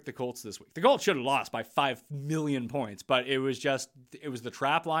of us picked the Colts this week. The Colts should have lost by 5 million points, but it was the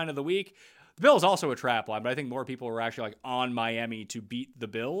trap line of the week. The Bills also a trap line, but I think more people were actually on Miami to beat the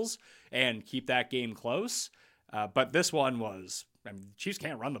Bills and keep that game close. But this one was, Chiefs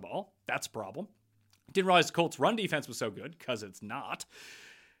can't run the ball. That's a problem. Didn't realize the Colts' run defense was so good, because it's not.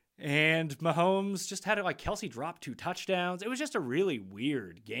 And Mahomes just had Kelsey dropped 2 touchdowns. It was just a really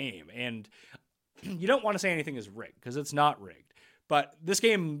weird game. And you don't want to say anything is rigged, because it's not rigged. But this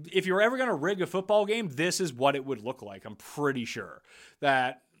game, if you're ever going to rig a football game, this is what it would look like. I'm pretty sure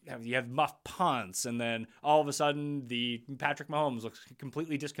that you have muff punts, and then all of a sudden the Patrick Mahomes looks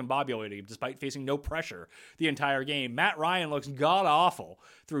completely discombobulated despite facing no pressure the entire game. Matt Ryan looks god-awful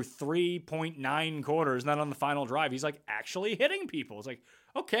through 3.9 quarters, and then on the final drive, he's actually hitting people. It's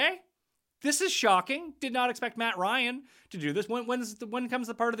okay, this is shocking. Did not expect Matt Ryan to do this. When comes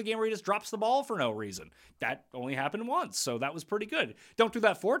the part of the game where he just drops the ball for no reason? That only happened once, so that was pretty good. Don't do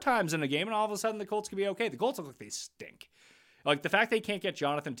that 4 times in a game, and all of a sudden the Colts can be okay. The Colts look like they stink. The fact they can't get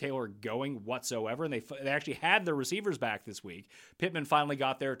Jonathan Taylor going whatsoever, and they actually had their receivers back this week. Pittman finally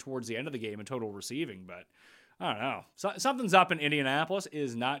got there towards the end of the game in total receiving, but I don't know. Something's up in Indianapolis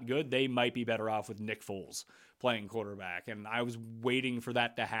is not good. They might be better off with Nick Foles playing quarterback, and I was waiting for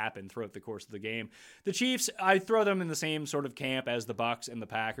that to happen throughout the course of the game. The Chiefs, I throw them in the same sort of camp as the Bucs and the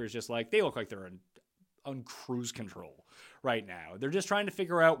Packers, just they look like they're on cruise control right now. They're just trying to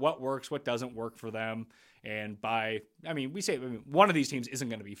figure out what works, what doesn't work for them. And one of these teams isn't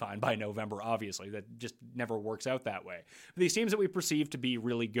going to be fine by November, obviously. That just never works out that way. But these teams that we perceive to be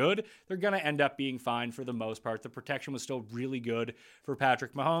really good, they're going to end up being fine for the most part. The protection was still really good for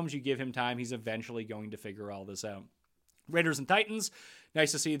Patrick Mahomes. You give him time, he's eventually going to figure all this out. Raiders and Titans.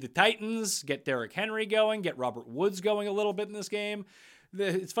 Nice to see the Titans get Derrick Henry going, get Robert Woods going a little bit in this game.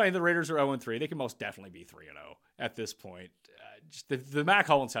 It's funny, the Raiders are 0-3. They can most definitely be 3-0 at this point. Just the Mac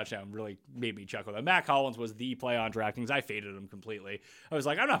Hollins touchdown really made me chuckle. The Mac Hollins was the play on DraftKings. I faded him completely. I was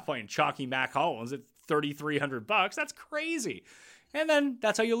like, I'm not playing chalky Mac Hollins at $3,300. That's crazy. And then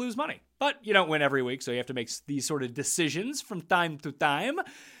that's how you lose money. But you don't win every week, so you have to make these sort of decisions from time to time.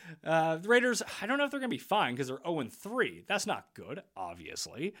 The Raiders, I don't know if they're going to be fine because they're 0-3. That's not good,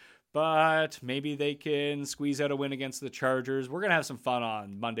 obviously. But maybe they can squeeze out a win against the Chargers. We're going to have some fun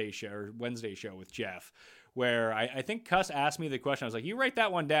on Monday show or Wednesday show with Jeff, where I think Cuss asked me the question. I was like, you write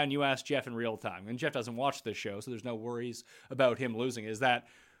that one down, you ask Jeff in real time. And Jeff doesn't watch this show, so there's no worries about him losing.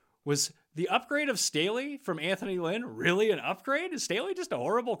 Was the upgrade of Staley from Anthony Lynn really an upgrade? Is Staley just a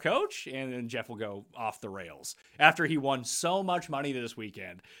horrible coach? And then Jeff will go off the rails after he won so much money this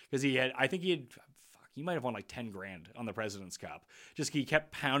weekend. Because he might have won like 10 grand on the President's Cup. Just he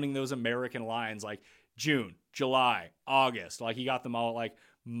kept pounding those American lines like June, July, August. Like he got them all at like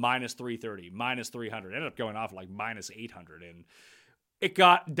minus 330, minus 300. Ended up going off like minus 800. And it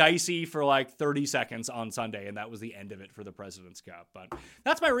got dicey for like 30 seconds on Sunday, and that was the end of it for the President's Cup. But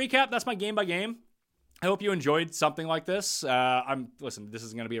that's my recap. That's my game by game. I hope you enjoyed something like this. Listen, this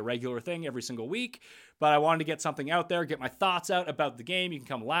isn't going to be a regular thing every single week, but I wanted to get something out there, get my thoughts out about the game. You can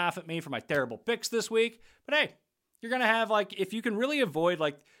come laugh at me for my terrible picks this week. But hey, you're going to have like, if you can really avoid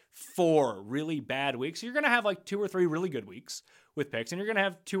like 4 really bad weeks, you're going to have like 2 or 3 really good weeks with picks, and you're going to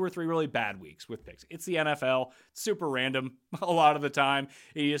have 2 or 3 really bad weeks with picks. It's the NFL. It's super random a lot of the time.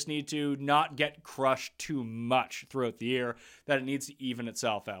 You just need to not get crushed too much throughout the year, that it needs to even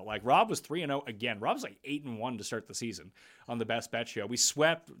itself out. Like Rob was 3-0 again. Rob's like 8-1 to start the season on the Best Bet show. We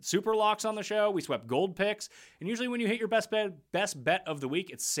swept Super Locks on the show. We swept Gold Picks. And usually when you hit your best bet of the week,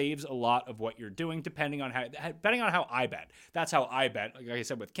 it saves a lot of what you're doing depending on how I bet. That's how I bet. Like I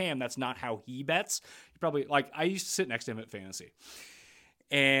said with Cam, that's not how he bets. Probably, like, I used to sit next to him at Fantasy.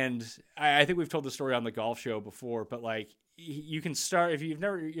 And I think we've told the story on the golf show before, but like, you can start, if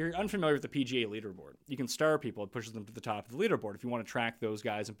you're unfamiliar with the PGA leaderboard, you can star people. It pushes them to the top of the leaderboard if you want to track those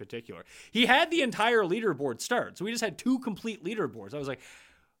guys in particular. He had the entire leaderboard starred, so we just had 2 complete leaderboards. I was like,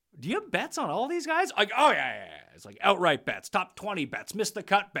 do you have bets on all these guys? Like, oh, yeah. It's like outright bets, top 20 bets, missed the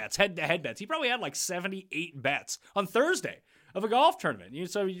cut bets, head-to-head bets. He probably had like 78 bets on Thursday of a golf tournament.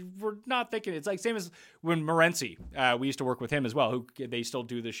 So we're not thinking, it's like same as when Morency, we used to work with him as well, they still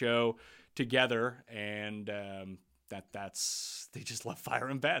do the show together, and they just love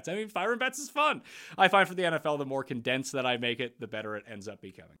firing bets. I mean, firing bets is fun. I find for the NFL, the more condensed that I make it, the better it ends up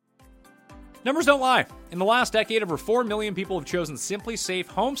becoming. Numbers don't lie. In the last decade, over 4 million people have chosen SimpliSafe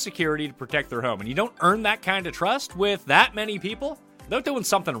Home Security to protect their home. And you don't earn that kind of trust with that many people without doing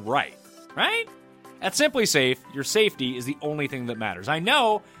something right? At SimpliSafe, your safety is the only thing that matters. I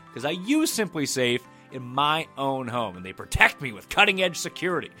know because I use SimpliSafe in my own home, and they protect me with cutting-edge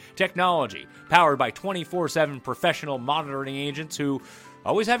security technology powered by 24/7 professional monitoring agents who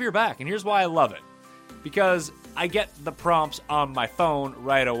always have your back. And here's why I love it. Because I get the prompts on my phone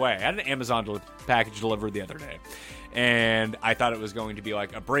right away. I had an Amazon package delivered the other day, and I thought it was going to be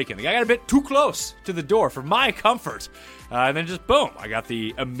like a break-in. The guy got a bit too close to the door for my comfort. And then just boom, I got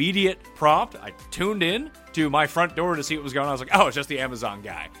the immediate prompt. I tuned in to my front door to see what was going on. I was like, oh, it's just the Amazon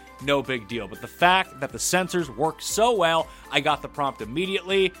guy. No big deal. But the fact that the sensors work so well, I got the prompt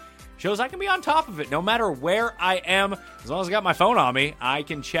immediately. Shows I can be on top of it no matter where I am. As long as I got my phone on me, I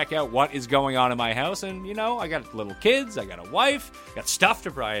can check out what is going on in my house. And, you know, I got little kids, I got a wife, got stuff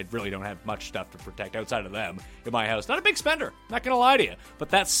to I really don't have much stuff to protect outside of them in my house. Not a big spender, not going to lie to you. But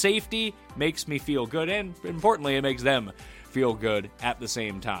that safety makes me feel good, and importantly, it makes them feel good at the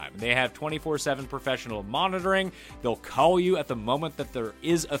same time. They have 24/7 professional monitoring. They'll call you at the moment that there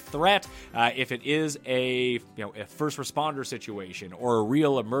is a threat. If it is a first responder situation or a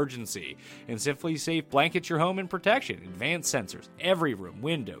real emergency. And SimpliSafe blankets your home in protection. Advanced sensors, every room,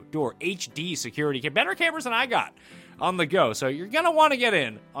 window, door, HD security, better cameras than I got on the go. So you're going to want to get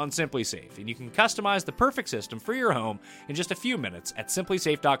in on SimpliSafe, and you can customize the perfect system for your home in just a few minutes at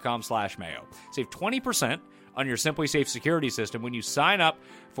simplisafe.com/mayo. Save 20% on your SimpliSafe security system when you sign up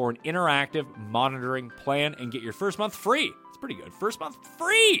for an interactive monitoring plan and get your first month free. It's pretty good. First month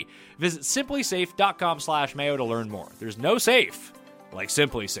free. Visit simplisafe.com/mayo to learn more. There's no safe like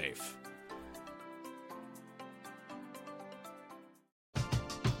SimpliSafe.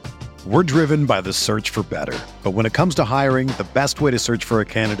 We're driven by the search for better. But when it comes to hiring, the best way to search for a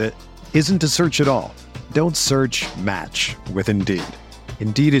candidate isn't to search at all. Don't search, match with Indeed.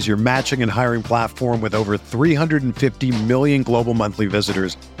 Indeed is your matching and hiring platform with over 350 million global monthly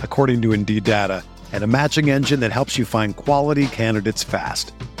visitors, according to Indeed data, and a matching engine that helps you find quality candidates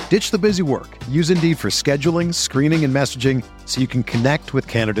fast. Ditch the busy work. Use Indeed for scheduling, screening, and messaging so you can connect with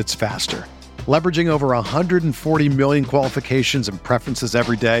candidates faster. Leveraging over 140 million qualifications and preferences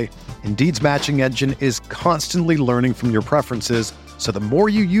every day, Indeed's matching engine is constantly learning from your preferences, so the more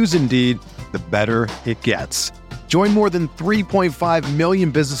you use Indeed, the better it gets. Join more than 3.5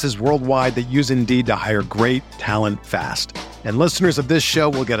 million businesses worldwide that use Indeed to hire great talent fast. And listeners of this show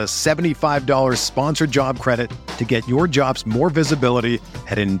will get a $75 sponsored job credit to get your jobs more visibility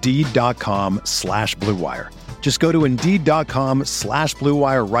at Indeed.com/Blue Wire. Just go to Indeed.com/Blue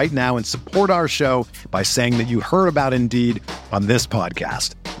Wire right now and support our show by saying that you heard about Indeed on this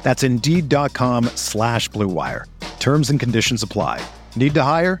podcast. That's Indeed.com/Blue Wire. Terms and conditions apply. Need to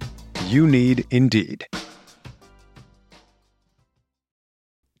hire? You need Indeed.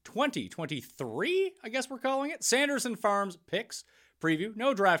 2023, I guess we're calling it. Sanderson Farms picks preview.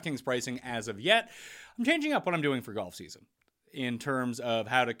 No DraftKings pricing as of yet. I'm changing up what I'm doing for golf season in terms of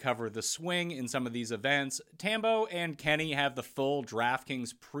how to cover the swing in some of these events. Tambo and Kenny have the full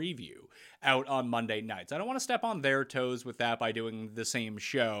DraftKings preview out on Monday nights. I don't want to step on their toes with that by doing the same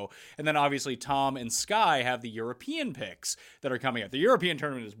show. And then obviously Tom and Sky have the European picks that are coming out. The European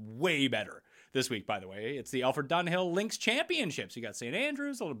tournament is way better this week, by the way. It's the Alfred Dunhill Links Championships. You got St.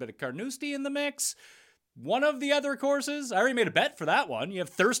 Andrews, a little bit of Carnoustie in the mix. One of the other courses, I already made a bet for that one. You have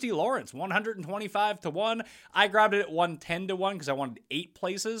Thirsty Lawrence, 125-1. I grabbed it at 110-1 because I wanted 8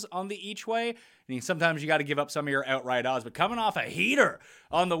 places on the each way. And sometimes you got to give up some of your outright odds. But coming off a heater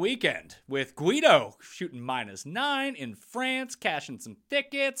on the weekend with Guido shooting -9 in France, cashing some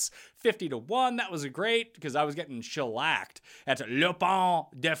tickets, 50-1. That was great because I was getting shellacked at Le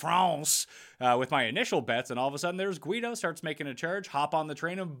Pont de France with my initial bets. And all of a sudden there's Guido, starts making a charge, hop on the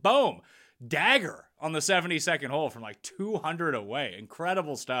train, and boom, dagger on the 72nd hole from like 200 away.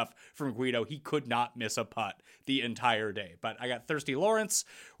 Incredible stuff from Guido. He could not miss a putt the entire day. But I got Thirsty Lawrence,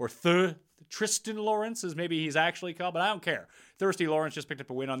 or Tristan Lawrence, as maybe he's actually called, but I don't care. Thirsty Lawrence just picked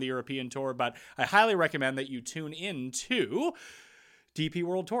up a win on the European Tour, but I highly recommend that you tune in to DP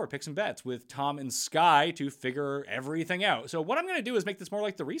World Tour Picks and Bets with Tom and Sky to figure everything out. So what I'm going to do is make this more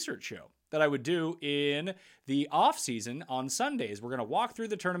like the research show that I would do in the off season on Sundays. We're going to walk through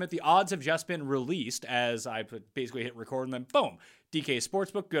the tournament. The odds have just been released as I basically hit record and then boom, DK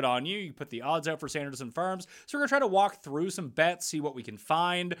Sportsbook, good on you. You put the odds out for Sanderson Farms. So we're going to try to walk through some bets, see what we can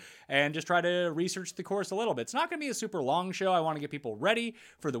find, and just try to research the course a little bit. It's not going to be a super long show. I want to get people ready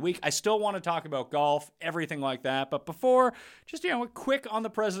for the week. I still want to talk about golf, everything like that. But before, just, a quick on the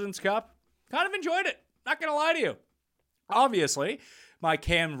President's Cup. Kind of enjoyed it. Not going to lie to you. Obviously, my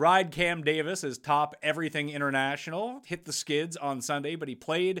Cam Davis is top everything international. Hit the skids on Sunday, but he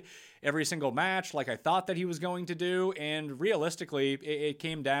played every single match like I thought that he was going to do. And realistically, it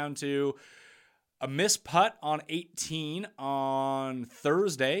came down to a missed putt on 18 on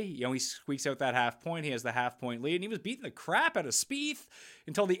Thursday. He squeaks out that half point. He has the half point lead, and he was beating the crap out of Spieth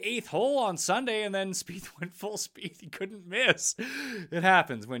until the 8th hole on Sunday, and then Spieth went full speed. He couldn't miss. It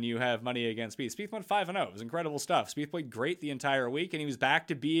happens when you have money against Spieth. Spieth went 5-0. It was incredible stuff. Spieth played great the entire week, and he was back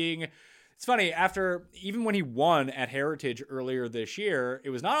to being... It's funny, even when he won at Heritage earlier this year, it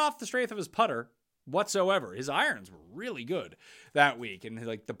was not off the strength of his putter whatsoever. His irons were really good that week, and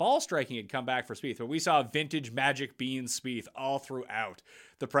the ball striking had come back for Spieth, but we saw vintage Magic Bean Spieth all throughout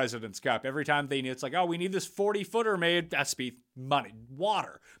the President's Cup. Every time it's like, oh, we need this 40-footer made. That's Spieth, money,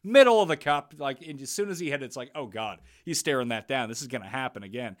 water, middle of the cup. And as soon as he hit it, it's like, oh God, he's staring that down. This is going to happen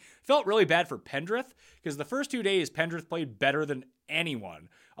again. Felt really bad for Pendrith because the first 2 days, Pendrith played better than anyone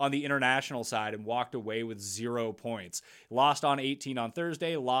on the international side and walked away with 0 points. Lost on 18 on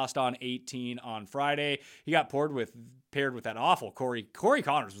Thursday, lost on 18 on Friday. He got paired with that awful Corey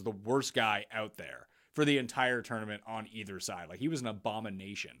Connors was the worst guy out there for the entire tournament on either side. He was an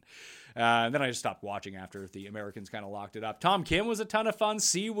abomination. And then I just stopped watching after the Americans kind of locked it up. Tom Kim was a ton of fun.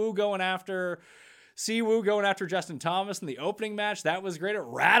 Siwoo going after Justin Thomas in the opening match. That was great. It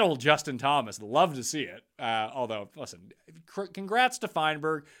rattled Justin Thomas. Love to see it. Although, listen, congrats to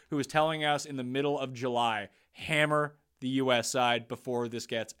Feinberg, who was telling us in the middle of July, hammer the U.S. side before this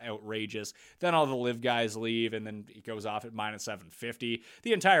gets outrageous. Then all the live guys leave, and then it goes off at -750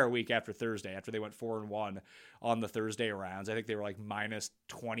 the entire week after Thursday, after they went 4-1 on the Thursday rounds. I think they were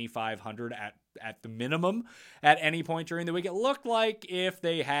 -2,500 at the minimum at any point during the week. It looked like if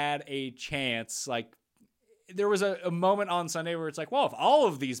they had a chance, there was a moment on Sunday where it's well, if all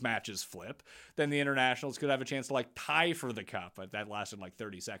of these matches flip, then the internationals could have a chance to tie for the cup. But that lasted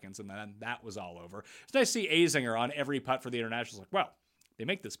 30 seconds, and then that was all over. It's nice to see Azinger on every putt for the internationals. Well, they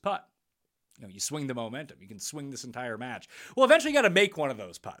make this putt. you swing the momentum. You can swing this entire match. Well, eventually you got to make one of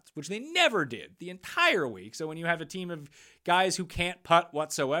those putts, which they never did the entire week. So when you have a team of guys who can't putt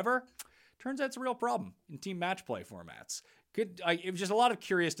whatsoever, turns out it's a real problem in team match play formats. It was just a lot of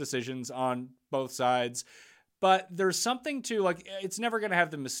curious decisions on both sides. But there's something to, it's never going to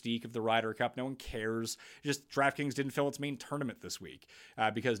have the mystique of the Ryder Cup. No one cares. Just DraftKings didn't fill its main tournament this week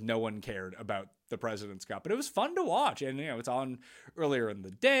because no one cared about the President's Cup. But it was fun to watch. And, it's on earlier in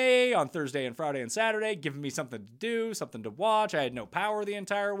the day, on Thursday and Friday and Saturday, giving me something to do, something to watch. I had no power the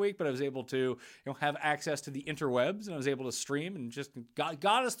entire week, but I was able to, have access to the interwebs, and I was able to stream and just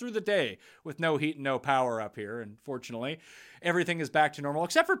got us through the day with no heat and no power up here. And fortunately, everything is back to normal,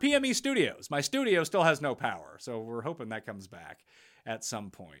 except for PME Studios. My studio still has no power, so we're hoping that comes back at some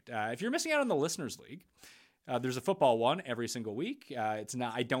point. If you're missing out on the Listeners League, there's a football one every single week. I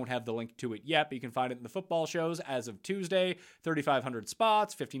don't have the link to it yet, but you can find it in the football shows as of Tuesday. 3,500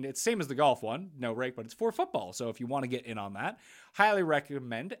 spots, 15. It's same as the golf one, no rake, but it's for football. So if you want to get in on that, highly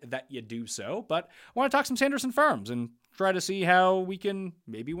recommend that you do so. But I want to talk some Sanderson Farms and try to see how we can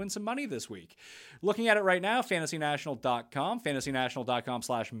maybe win some money this week. Looking at it right now, fantasynational.com,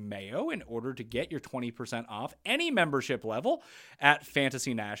 fantasynational.com/Mayo in order to get your 20% off any membership level at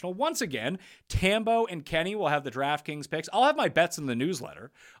Fantasy National. Once again, Tambo and Kenny will have the DraftKings picks. I'll have my bets in the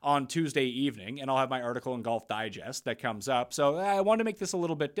newsletter on Tuesday evening, and I'll have my article in Golf Digest that comes up. So I wanted to make this a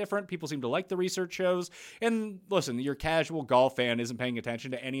little bit different. People seem to like the research shows. And listen, your casual golf fan isn't paying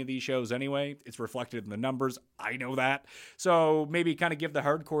attention to any of these shows anyway. It's reflected in the numbers. I know that. So maybe kind of give the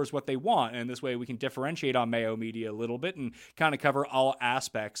hardcores what they want, and this way we can differentiate on Mayo Media a little bit and kind of cover all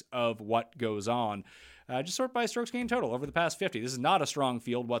aspects of what goes on. Just sort by strokes gained total over the past 50. This is not a strong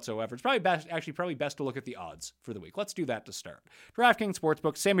field whatsoever. It's probably best to look at the odds for the week. Let's do that to start. DraftKings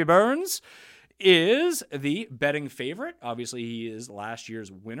Sportsbook, Sammy Burns is the betting favorite. Obviously, he is last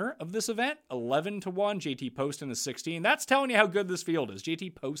year's winner of this event, 11-1. JT Poston is 16. That's telling you how good this field is.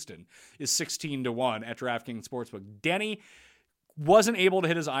 JT Poston is 16-1 at DraftKings Sportsbook. Denny wasn't able to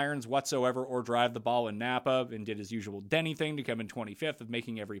hit his irons whatsoever or drive the ball in Napa and did his usual Denny thing to come in 25th of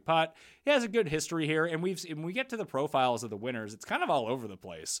making every putt. He has a good history here, and when we get to the profiles of the winners, it's kind of all over the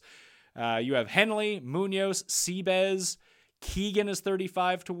place. You have Henley, Munoz, Seabez. Keegan is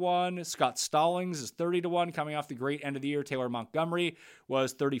 35-1. Scott Stallings is 30-1 coming off the great end of the year. Taylor Montgomery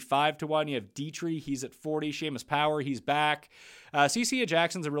was 35-1. You have Dietrich, he's at 40. Seamus Power, he's back. CC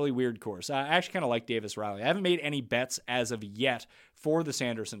Jackson's a really weird course. I actually kind of like Davis Riley. I haven't made any bets as of yet for the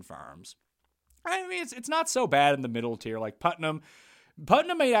Sanderson Farms. I mean, it's not so bad in the middle tier. Like Putnam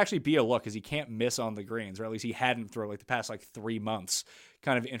may actually be a look because he can't miss on the greens, or at least he hadn't through the past 3 months.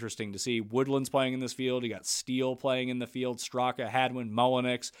 Kind of interesting to see. Woodland's playing in this field. You got Steele playing in the field. Straka, Hadwin,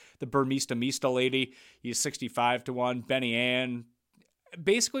 Mullenix, the Burmista Mista lady. He's 65-1. Benny Ann.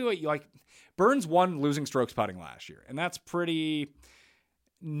 Basically what you like. Burns won losing strokes putting last year, and that's pretty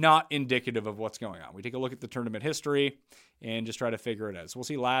not indicative of what's going on. We take a look at the tournament history and just try to figure it out. So we'll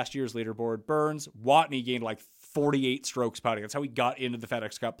see last year's leaderboard. Burns, Watney gained 48 strokes putting. That's how he got into the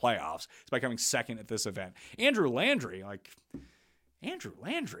FedEx Cup playoffs. It's by coming second at this event. Andrew Landry.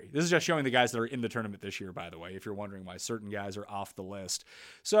 This is just showing the guys that are in the tournament this year, by the way, if you're wondering why certain guys are off the list.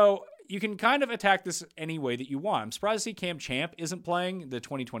 So you can kind of attack this any way that you want. I'm surprised to see Cam Champ isn't playing, the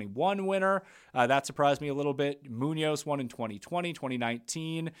 2021 winner. That surprised me a little bit. Munoz won in 2020,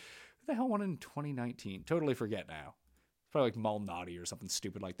 2019. Who the hell won in 2019? Totally forget now. Probably Malnati or something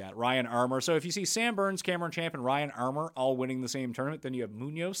stupid like that. Ryan Armour. So if you see Sam Burns, Cameron Champ, and Ryan Armour all winning the same tournament, then you have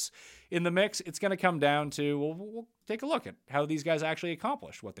Munoz in the mix. It's going to come down to, we'll take a look at how these guys actually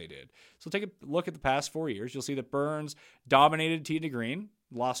accomplished what they did. So take a look at the past 4 years. You'll see that Burns dominated tee to green,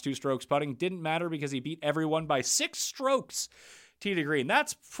 lost 2 strokes putting. Didn't matter because he beat everyone by 6 strokes tee to green.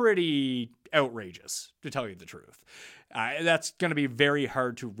 That's pretty outrageous, to tell you the truth. That's going to be very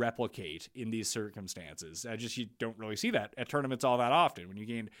hard to replicate in these circumstances. You don't really see that at tournaments all that often. When you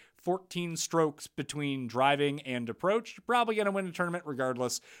gain 14 strokes between driving and approach, you're probably going to win a tournament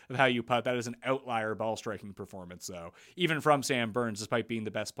regardless of how you putt. That is an outlier ball striking performance, though, even from Sam Burns, despite being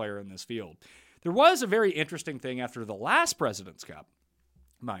the best player in this field. There was a very interesting thing after the last President's Cup,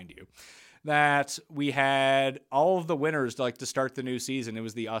 mind you, that we had all of the winners to start the new season. It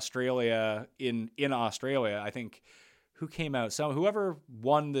was the Australia in Australia, I think. Who came out? Whoever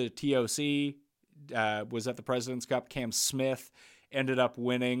won the TOC was at the President's Cup. Cam Smith ended up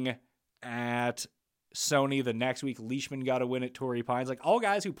winning at Sony the next week. Leishman got a win at Torrey Pines. All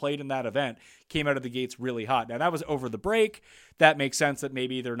guys who played in that event came out of the gates really hot. Now that was over the break. That makes sense that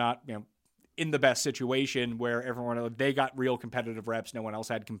maybe they're not, in the best situation where they got real competitive reps. No one else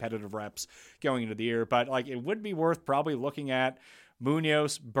had competitive reps going into the year. But like, it would be worth probably looking at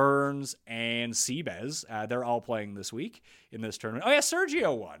Munoz, Burns, and Seabez. They're all playing this week in this tournament. Oh yeah,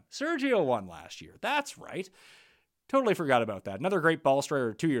 Sergio won. Sergio won last year. That's right. Totally forgot about that. Another great ball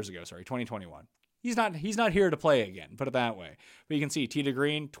striker 2 years ago. 2021. He's not here to play again. Put it that way. But you can see Tita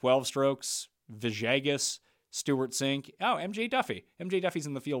Green, 12 strokes. Villegas, Stewart Cink. Oh, MJ Duffy. MJ Duffy's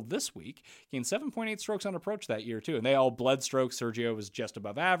in the field this week. Gained 7.8 strokes on approach that year, too. And they all bled strokes. Sergio was just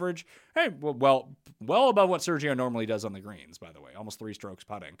above average. Hey, well above what Sergio normally does on the greens, by the way. Almost 3 strokes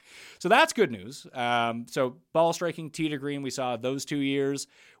putting. So that's good news. So ball striking, Tita Green, we saw those 2 years.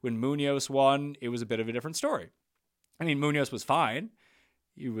 When Munoz won, it was a bit of a different story. I mean, Munoz was fine.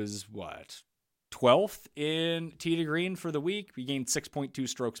 He was, 12th in Tita Green for the week. He gained 6.2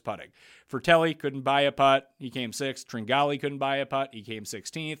 strokes putting. Fratelli couldn't buy a putt. He came 6th. Tringali couldn't buy a putt. He came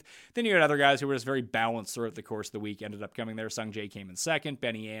 16th. Then you had other guys who were just very balanced throughout the course of the week, ended up coming there. Sung Jae came in 2nd.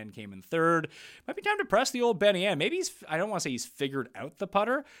 Benny Ann came in 3rd. Might be time to press the old Benny Ann. Maybe I don't want to say he's figured out the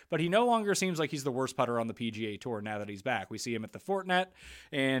putter, but he no longer seems like he's the worst putter on the PGA Tour now that he's back. We see him at the Fortinet,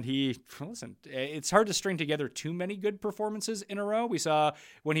 and it's hard to string together too many good performances in a row. We saw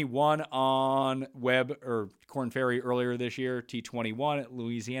when he won on Webb or Korn Ferry earlier this year, T21 at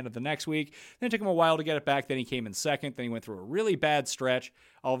Louisiana the next week. Then it took him a while to get it back. Then he came in 2nd. Then he went through a really bad stretch.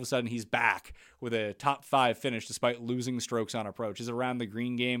 All of a sudden, he's back with a top 5 finish despite losing strokes on approach. His around the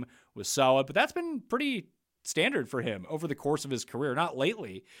green game was solid, but that's been pretty standard for him over the course of his career. Not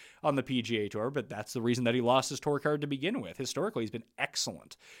lately on the PGA Tour, but that's the reason that he lost his tour card to begin with. Historically, he's been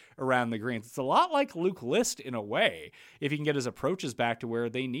excellent around the greens. It's a lot like Luke List in a way, if he can get his approaches back to where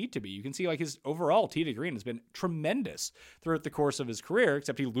they need to be. You can see like his overall tee to green has been tremendous throughout the course of his career,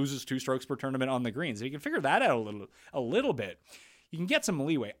 except he loses 2 strokes per tournament on the greens. If you can figure that out a little bit, you can get some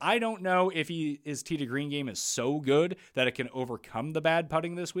leeway. I don't know if his tee to green game is so good that it can overcome the bad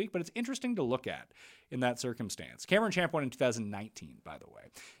putting this week, but it's interesting to look at in that circumstance. Cameron Champ won in 2019, by the way.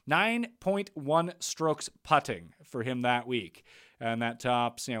 9.1 strokes putting for him that week. And that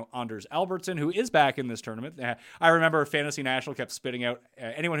tops, Anders Albertson, who is back in this tournament. I remember Fantasy National kept spitting out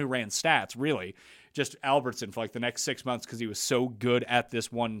anyone who ran stats, really, just Albertson for like the next 6 months because he was so good at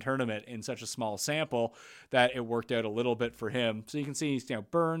this one tournament in such a small sample that it worked out a little bit for him. So you can see,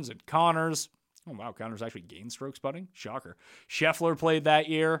 Burns and Connors. Oh, wow, Connors actually gained strokes putting. Shocker. Scheffler played that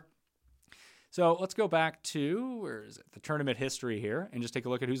year. So let's go back to, the tournament history here, and just take a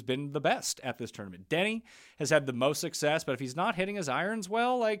look at who's been the best at this tournament. Denny has had the most success, but if he's not hitting his irons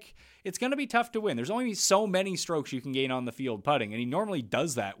well, it's going to be tough to win. There's only so many strokes you can gain on the field putting, and he normally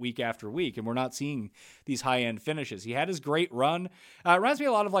does that week after week, and we're not seeing these high-end finishes. He had his great run. It reminds me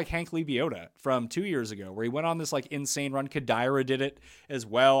a lot of Hank Lebioda from 2 years ago, where he went on this insane run. Kadira did it as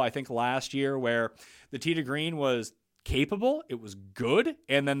well, I think, last year, where the tee to green was capable, it was good,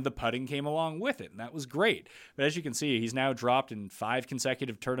 and then the putting came along with it, and that was great. But as you can see, he's now dropped in 5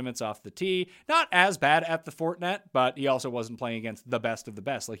 consecutive tournaments off the tee. Not as bad at the Fortinet, but he also wasn't playing against the best of the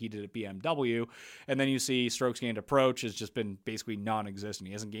best like he did at BMW. And then you see strokes gained approach has just been basically non-existent.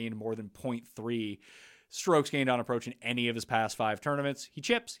 He hasn't gained more than 0.3 strokes gained on approach in any of his past 5 tournaments. He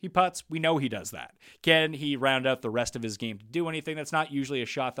chips, he putts. We know he does that. Can he round out the rest of his game to do anything? That's not usually a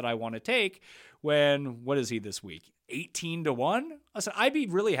shot that I want to take when, what is he this week? 18-1? Listen, I'd be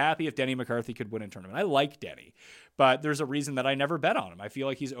really happy if Denny McCarthy could win a tournament. I like Denny, but there's a reason that I never bet on him. I feel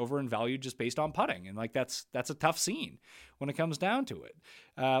like he's overvalued just based on putting, and that's a tough scene when it comes down to it.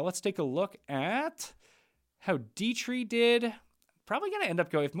 Let's take a look at how Dietrich did. Probably going to end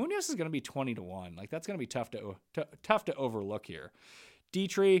up going, if Munoz is going to be 20-1, that's going to be tough to overlook here.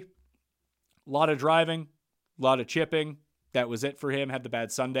 Dietrich, a lot of driving, a lot of chipping. That was it for him. Had the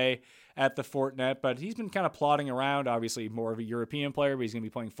bad Sunday at the Fortinet, but he's been kind of plodding around. Obviously more of a European player, but he's going to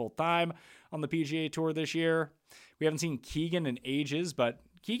be playing full time on the PGA Tour this year. We haven't seen Keegan in ages, but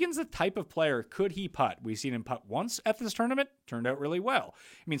Keegan's the type of player, could he putt? We've seen him putt once at this tournament, turned out really well.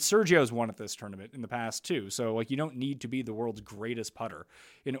 I mean, Sergio's won at this tournament in the past too, so you don't need to be the world's greatest putter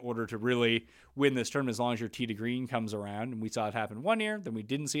in order to really win this tournament as long as your tee to green comes around, and we saw it happen one year, then we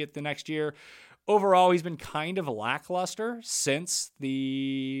didn't see it the next year. Overall, he's been kind of lackluster since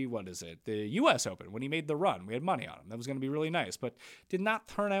the U.S. Open when he made the run. We had money on him. That was going to be really nice, but did not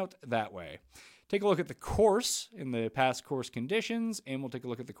turn out that way. Take a look at the course in the past course conditions, and we'll take a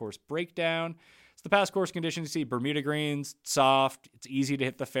look at the course breakdown. So the past course conditions, you see Bermuda greens, soft. It's easy to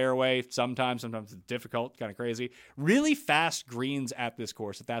hit the fairway. Sometimes it's difficult, kind of crazy. Really fast greens at this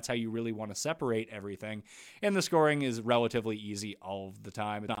course, if that's how you really want to separate everything. And the scoring is relatively easy all of the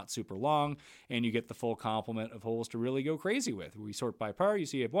time. It's not super long, and you get the full complement of holes to really go crazy with. We sort by par. You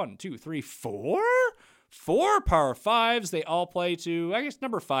see you have 1, 2, 3, 4? 4 par 5s. They all play to, I guess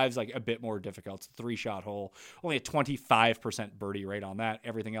number 5 is like a bit more difficult. It's a 3-shot hole. Only a 25% birdie rate on that.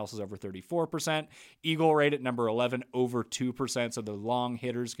 Everything else is over 34%. Eagle rate at number 11, over 2%. So the long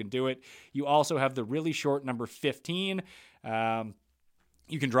hitters can do it. You also have the really short number 15.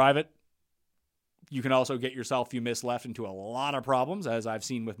 You can drive it. You can also get yourself, if you miss left, into a lot of problems, as I've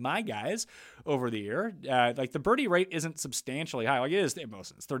seen with my guys over the year. Like the birdie rate isn't substantially high. Like it is,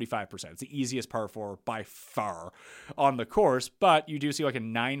 it's 35%. It's the easiest par 4 by far on the course, but you do see like a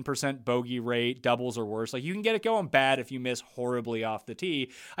 9% bogey rate, doubles or worse. Like you can get it going bad if you miss horribly off the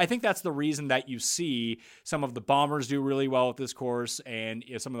tee. I think that's the reason that you see some of the bombers do really well at this course, and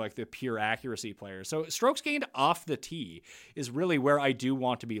some of like the pure accuracy players. So strokes gained off the tee is really where I do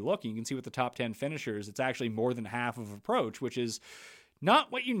want to be looking. You can see with the top 10 finishers, it's actually more than half of approach, which is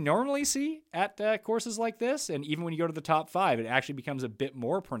not what you normally see at courses like this. And even when you go to the top 5, it actually becomes a bit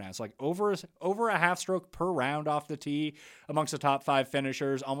more pronounced, like over a half stroke per round off the tee amongst the top 5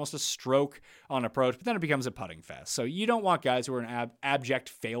 finishers, almost a stroke on approach, but then it becomes a putting fest. So you don't want guys who are an abject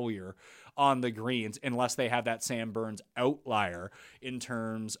failure on the greens unless they have that Sam Burns outlier in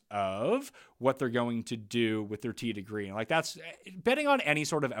terms of what they're going to do with their tee to green. Like that's betting on any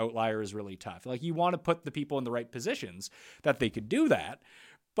sort of outlier is really tough. Like you want to put the people in the right positions that they could do that.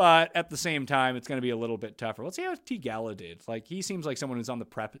 But at the same time, it's going to be a little bit tougher. Let's see how T. Gala did. Like he seems like someone who's on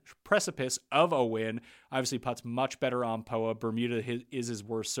the precipice of a win. Obviously, putts much better on POA. Bermuda is his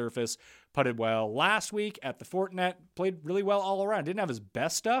worst surface. Putted well last week at the Fortinet. Played really well all around. Didn't have his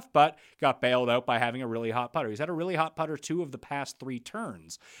best stuff, but got bailed out by having a really hot putter. He's had a really hot putter 2 of the past 3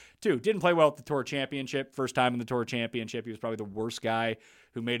 turns. 2, didn't play well at the Tour Championship. First time in the Tour Championship. He was probably the worst guy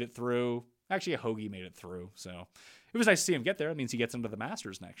who made it through. Actually, a Hoagie made it through, so it was nice to see him get there. It means he gets into the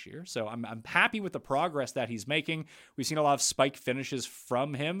Masters next year. So I'm happy with the progress that he's making. We've seen a lot of spike finishes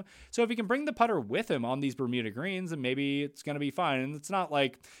from him. So if he can bring the putter with him on these Bermuda greens, then maybe it's going to be fine. And it's not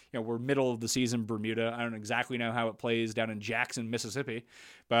like, we're middle of the season Bermuda. I don't exactly know how it plays down in Jackson, Mississippi,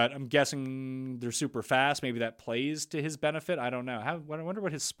 but I'm guessing they're super fast. Maybe that plays to his benefit. I don't know. I wonder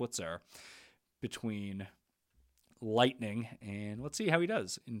what his splits are between Lightning, and let's see how he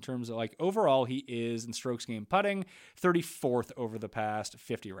does in terms of like overall. He is in strokes gained putting 34th over the past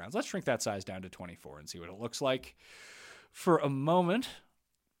 50 rounds. Let's shrink that size down to 24 and see what it looks like for a moment.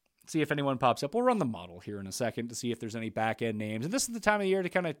 See if anyone pops up. We'll run the model here in a second to see if there's any back end names. And this is the time of the year to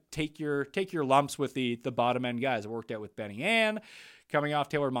kind of take your lumps with the bottom end guys. It worked out with Benny Ann. Coming off,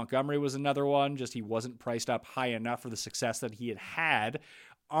 Taylor Montgomery was another one. Just he wasn't priced up high enough for the success that he had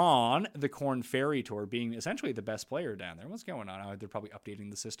on the Korn Ferry Tour, being essentially the best player down there. What's going on? They're probably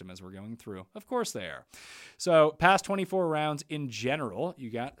updating the system as we're going through. Of course they are. So past 24 rounds in general, you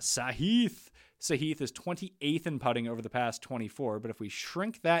got Sahith. Sahith is 28th in putting over the past 24, but if we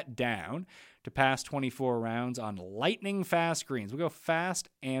shrink that down to past 24 rounds on lightning fast greens, we'll go fast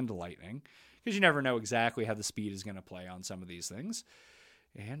and lightning, because you never know exactly how the speed is going to play on some of these things.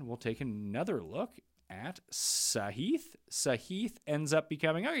 And we'll take another look at Sahith. Sahith ends up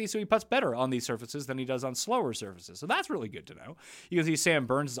becoming, okay, so he putts better on these surfaces than he does on slower surfaces. So that's really good to know. You can see Sam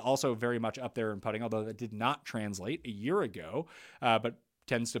Burns is also very much up there in putting, although that did not translate a year ago, but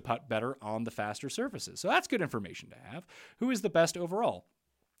tends to putt better on the faster surfaces. So that's good information to have. Who is the best overall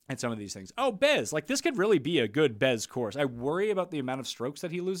at some of these things? Oh, Bez. Like this could really be a good Bez course. I worry about the amount of strokes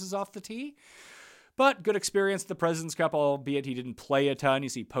that he loses off the tee. But good experience at the President's Cup, albeit he didn't play a ton. You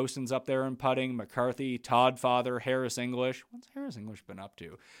see Poston's up there in putting, McCarthy, Todd Father, Harris English. What's Harris English been up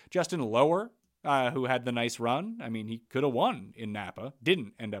to? Justin Lower, who had the nice run. I mean, he could have won in Napa.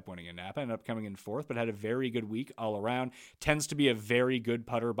 Didn't end up winning in Napa. Ended up coming in 4th, but had a very good week all around. Tends to be a very good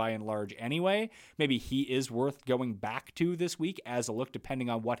putter by and large anyway. Maybe he is worth going back to this week as a look, depending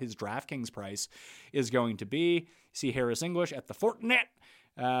on what his DraftKings price is going to be. See Harris English at the Fortinet.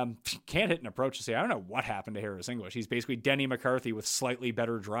 Can't hit an approach to say, I don't know what happened to Harris English. He's basically Denny McCarthy with slightly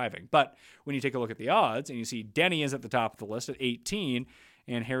better driving. But when you take a look at the odds and you see Denny is at the top of the list at 18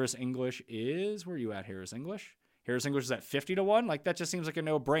 and Harris English is, where are you at, Harris English? Harris English is at 50-1. Like that just seems like a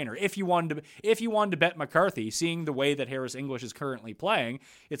no-brainer. If you wanted to bet McCarthy, seeing the way that Harris English is currently playing,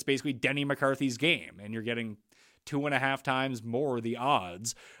 it's basically Denny McCarthy's game, and you're getting 2.5 times more the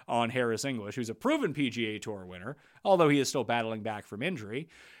odds on Harris English, who's a proven PGA Tour winner, although he is still battling back from injury,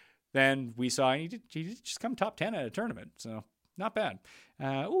 than we saw. He did just come top 10 at a tournament. So not bad.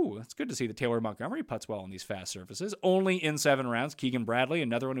 It's good to see that Taylor Montgomery putts well on these fast surfaces. Only in 7 rounds. Keegan Bradley,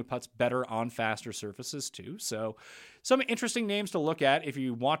 another one who putts better on faster surfaces too. So some interesting names to look at if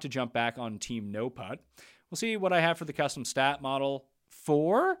you want to jump back on Team No Putt. We'll see what I have for the custom stat model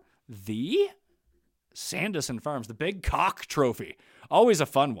for the Sanderson Farms, the Big Cock Trophy. Always a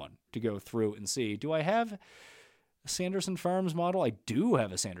fun one to go through and see. Do I have a Sanderson Farms model? I do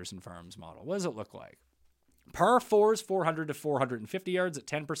have a Sanderson Farms model. What does it look like? Par 4s, 400 to 450 yards at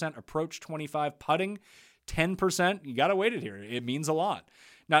 10%, approach 25, putting 10%. You got to wait it here. It means a lot.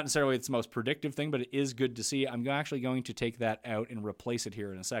 Not necessarily it's the most predictive thing, but it is good to see. I'm actually going to take that out and replace it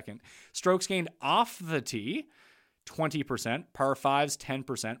here in a second. Strokes gained off the tee, 20%. Par 5s,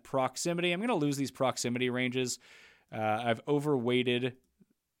 10%. Proximity, I'm going to lose these proximity ranges. I've overweighted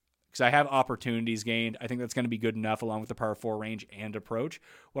because I have opportunities gained. I think that's going to be good enough along with the par 4 range and approach.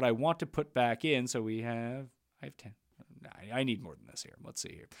 What I want to put back in, so I have 10. I need more than this here. Let's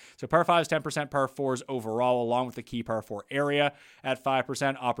see here. So par 5 is 10%, par 4s overall, along with the key par 4 area at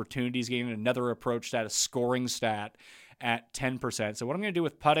 5%. Opportunities gained, another approach stat, a scoring stat at 10%. So what I'm going to do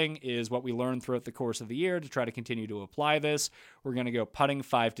with putting is what we learned throughout the course of the year to try to continue to apply this. We're going to go putting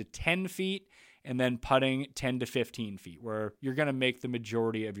 5 to 10 feet and then putting 10 to 15 feet, where you're going to make the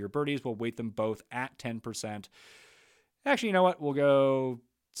majority of your birdies. We'll weight them both at 10%. Actually, you know what? We'll go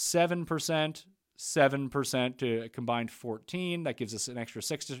 7%, 7% to a combined 14. That gives us an extra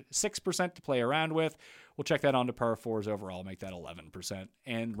 6% to play around with. We'll check that onto par 4s overall, make that 11%,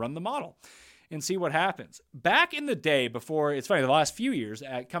 and run the model and see what happens. Back in the day before, it's funny, the last few years,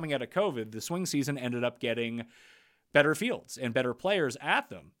 coming out of COVID, the swing season ended up getting better fields and better players at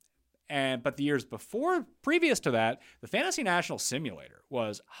them. But the years previous to that, the Fantasy National Simulator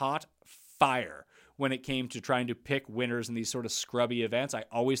was hot fire when it came to trying to pick winners in these sort of scrubby events. I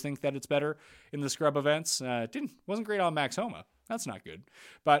always think that it's better in the scrub events. Wasn't great on Max Homa. That's not good.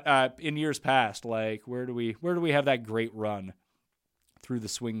 But in years past, like where do we have that great run through the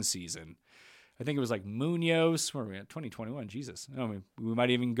swing season? I think it was like Munoz. Where are we at? 2021. Jesus. We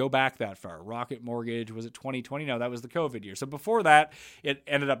might even go back that far. Rocket Mortgage. Was it 2020? No, that was the COVID year. So before that, it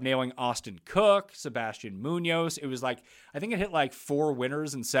ended up nailing Austin Cook, Sebastian Munoz. It was like, I think it hit like 4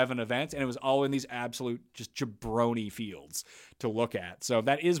 winners in 7 events, and it was all in these absolute just jabroni fields to look at. So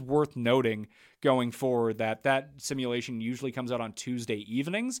that is worth noting going forward, that simulation usually comes out on Tuesday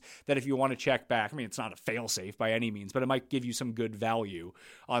evenings, that if you want to check back, I mean, it's not a fail-safe by any means, but it might give you some good value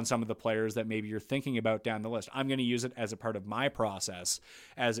on some of the players that maybe you're thinking about down the list. I'm going to use it as a part of my process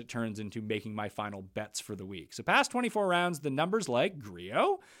as it turns into making my final bets for the week. So past 24 rounds, the numbers like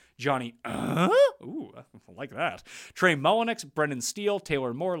Griot, Johnny, I like that. Trey Mullenix, Brendan Steele,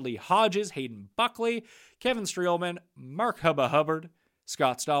 Taylor Moore, Lee Hodges, Hayden Buckley, Kevin Streelman, Mark Hubba Hubbard,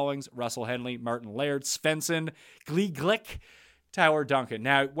 Scott Stallings, Russell Henley, Martin Laird, Svensson, Glick, Tyler Duncan.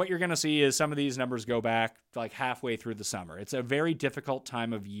 Now, what you're going to see is some of these numbers go back like halfway through the summer. It's a very difficult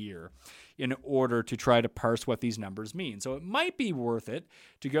time of year in order to try to parse what these numbers mean. So it might be worth it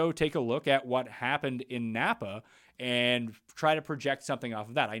to go take a look at what happened in Napa and try to project something off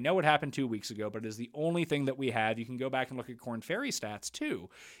of that. I know it happened 2 weeks ago, but it is the only thing that we have. You can go back and look at Korn Ferry stats too,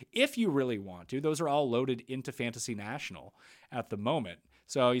 if you really want to. Those are all loaded into Fantasy National at the moment.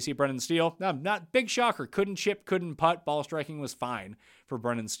 So you see Brendan Steele, not big shocker, couldn't chip, couldn't putt, ball striking was fine for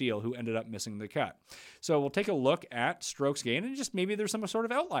Brendan Steele, who ended up missing the cut. So we'll take a look at strokes gained, and just maybe there's some sort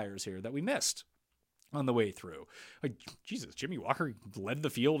of outliers here that we missed on the way through. Like, Jesus, Jimmy Walker led the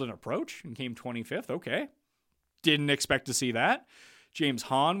field in approach and came 25th. Okay. Didn't expect to see that. James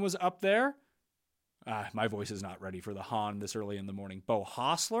Hahn was up there. My voice is not ready for the Hahn this early in the morning. Beau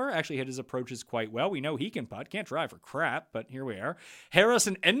Hossler actually hit his approaches quite well. We know he can putt. Can't drive for crap, but here we are.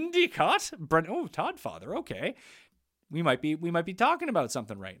 Harrison Endicott. Todd Father. Okay. We might be talking about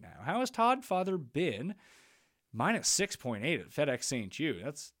something right now. How has Todd Father been? Minus 6.8 at FedEx St. Jude.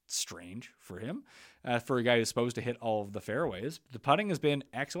 That's strange for him. For a guy who's supposed to hit all of the fairways. The putting has been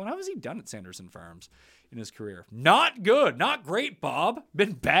excellent. How has he done at Sanderson Farms in his career? Not good. Not great, Bob.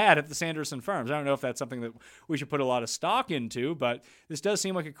 Been bad at the Sanderson Farms. I don't know if that's something that we should put a lot of stock into, but this does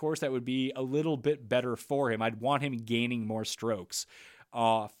seem like a course that would be a little bit better for him. I'd want him gaining more strokes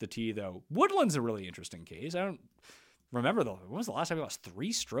off the tee, though. Woodland's a really interesting case. I don't remember, though. When was the last time he lost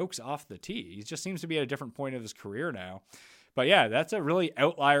 3 strokes off the tee? He just seems to be at a different point of his career now. But yeah, that's a really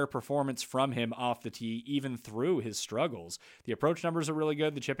outlier performance from him off the tee, even through his struggles. The approach numbers are really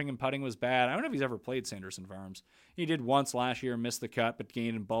good. The chipping and putting was bad. I don't know if he's ever played Sanderson Farms. He did once last year, missed the cut, but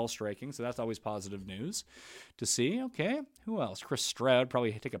gained in ball striking, so that's always positive news to see. Okay, who else? Chris Stroud,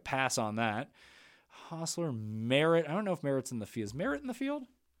 probably take a pass on that. Hossler, Merritt. I don't know if Merritt's in the field. Is Merritt in the field?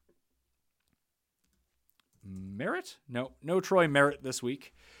 Merritt? No Troy Merritt this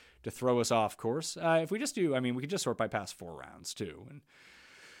week to throw us off course. If we just do, we could just sort by past 4 rounds too and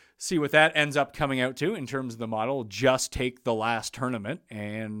see what that ends up coming out to in terms of the model. Just take the last tournament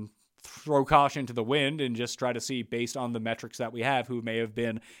and throw caution to the wind and just try to see, based on the metrics that we have, who may have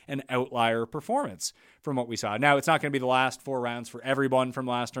been an outlier performance from what we saw. Now, it's not going to be the last 4 rounds for everyone from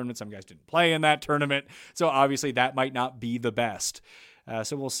last tournament. Some guys didn't play in that tournament, so obviously that might not be the best.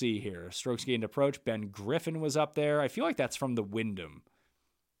 So we'll see here. Strokes gained approach. Ben Griffin was up there. I feel like that's from the Wyndham.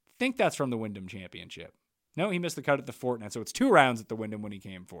 I think that's from the Wyndham Championship. No, he missed the cut at the Fortinet, so it's 2 rounds at the Wyndham when he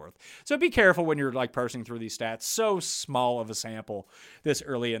came fourth. So be careful when you're parsing through these stats. So small of a sample this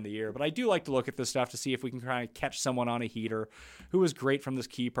early in the year. But I do like to look at this stuff to see if we can kind of catch someone on a heater who was great from this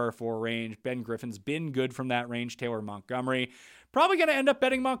key par 4 range. Ben Griffin's been good from that range. Taylor Montgomery, probably going to end up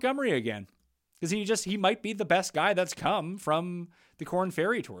betting Montgomery again. Because he might be the best guy that's come from the Korn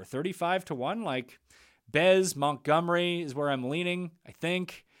Ferry Tour. 35-1, Bez, Montgomery is where I'm leaning, I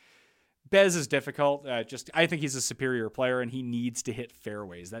think. Bez is difficult. I think he's a superior player, and he needs to hit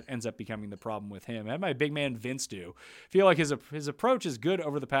fairways. That ends up becoming the problem with him. I had my big man Vince do. Feel like his approach is good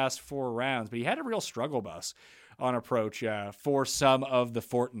over the past 4 rounds, but he had a real struggle bus on approach for some of the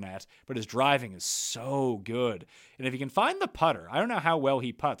Fortinet, but his driving is so good. And if he can find the putter, I don't know how well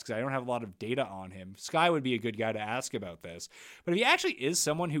he putts because I don't have a lot of data on him. Sky would be a good guy to ask about this. But if he actually is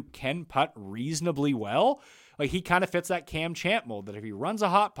someone who can putt reasonably well, he kind of fits that Cam Champ mold, that if he runs a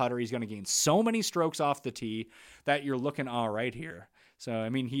hot putter, he's going to gain so many strokes off the tee that you're looking all right here. So,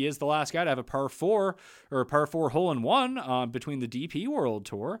 he is the last guy to have a par 4 or a par 4 hole-in-one between the DP World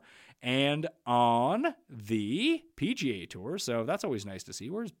Tour and on the PGA Tour. So that's always nice to see.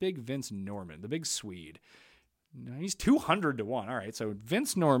 Where's big Vince Norman, the big Swede? He's 200-1. All right, so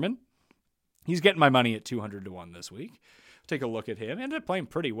Vince Norman, he's getting my money at 200-1 this week. Take a look at him. Ended up playing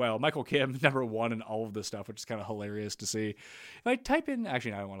pretty well. Michael Kim, number 1 in all of this stuff, which is kind of hilarious to see. If I type in,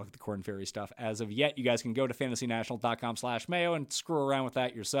 actually, I don't want to look at the Korn Ferry stuff as of yet. You guys can go to fantasynational.com/Mayo and screw around with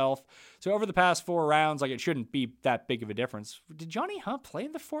that yourself. So over the past 4 rounds, it shouldn't be that big of a difference. Did Johnny Hunt play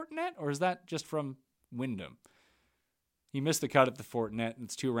in the Fortinet, or is that just from Wyndham? He missed the cut at the Fortinet, and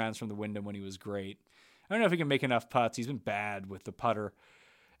it's 2 rounds from the Wyndham when he was great. I don't know if he can make enough putts. He's been bad with the putter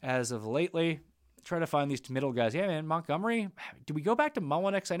as of lately. Try to find these middle guys. Yeah, man, Montgomery. Do we go back to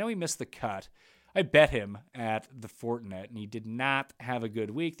Mullenix? I know he missed the cut. I bet him at the Fortinet, and he did not have a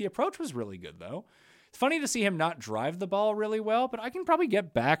good week. The approach was really good, though. It's funny to see him not drive the ball really well, but I can probably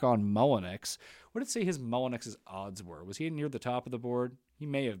get back on Mullenix. What did it say his Mullenix's odds were? Was he near the top of the board? He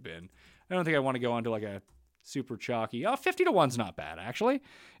may have been. I don't think I want to go on to a super chalky. 50-1's not bad, actually.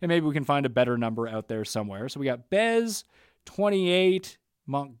 And maybe we can find a better number out there somewhere. So we got Bez, 28,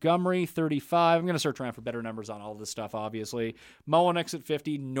 Montgomery, 35. I'm going to search around for better numbers on all this stuff, obviously. Mullenix at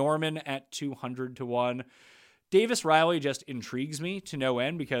 50. Norman at 200-1. Davis Riley just intrigues me to no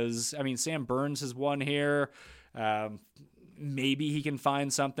end because, Sam Burns has won here. Maybe he can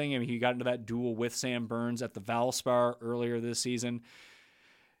find something. He got into that duel with Sam Burns at the Valspar earlier this season.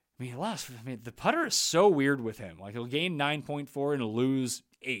 The putter is so weird with him. He'll gain 9.4 and lose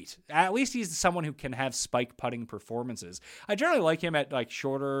 8. At least he's someone who can have spike putting performances. I generally like him at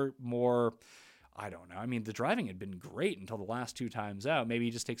shorter, more, I don't know. The driving had been great until the last 2 times out. Maybe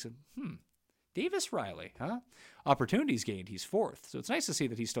he just takes Davis Riley, huh? Opportunities gained, he's 4th. So it's nice to see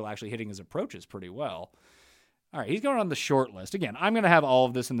that he's still actually hitting his approaches pretty well. All right, he's going on the short list. Again, I'm going to have all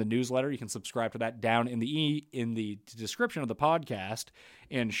of this in the newsletter. You can subscribe to that down in the description of the podcast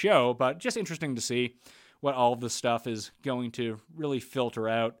and show, but just interesting to see what all of this stuff is going to really filter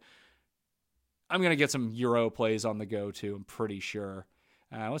out. I'm going to get some Euro plays on the go, too, I'm pretty sure.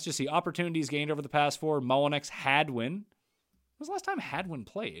 Let's just see. Opportunities gained over the past 4. Mullenix, Hadwin. When was the last time Hadwin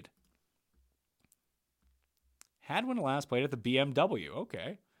played? Hadwin last played at the BMW.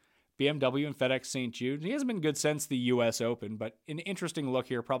 Okay. BMW and FedEx St. Jude. He hasn't been good since the U.S. Open, but an interesting look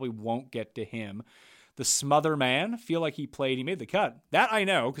here. Probably won't get to him. The Smother Man, feel like he made the cut. That I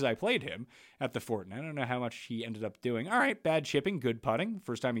know because I played him at the Fortinet. I don't know how much he ended up doing. All right, bad chipping, good putting.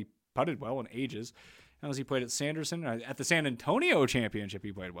 First time he putted well in ages. How was he played at Sanderson? At the San Antonio Championship,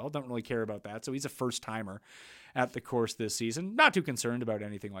 he played well. Don't really care about that. So he's a first-timer at the course this season. Not too concerned about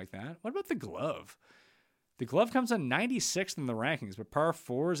anything like that. What about the glove? The glove comes in 96th in the rankings, but par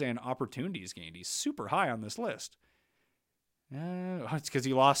 4s and opportunities gained. He's super high on this list. It's because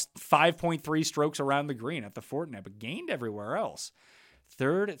he lost 5.3 strokes around the green at the Fortinet, but gained everywhere else.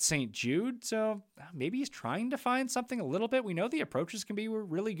 third at St. Jude, so maybe he's trying to find something a little bit. We know the approaches can be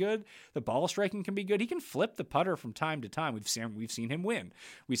really good. The ball striking can be good. He can flip the putter from time to time. We've seen him win.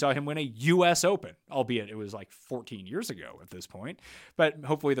 We saw him win a U.S. Open, albeit it was like 14 years ago at this point. But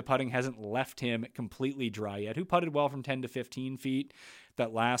hopefully the putting hasn't left him completely dry yet. Who putted well from 10 to 15 feet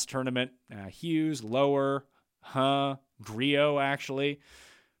that last tournament? Hughes, Lower, Griot actually.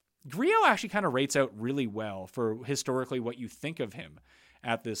 Griot actually kind of rates out really well for historically what you think of him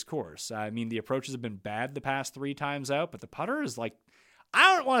at this course. I mean, the approaches have been bad the past 3 times out, but the putter is like,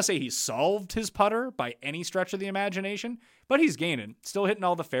 I don't want to say he solved his putter by any stretch of the imagination, but he's gaining. Still hitting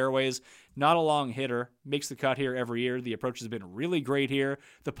all the fairways. Not a long hitter. Makes the cut here every year. The approach has been really great here.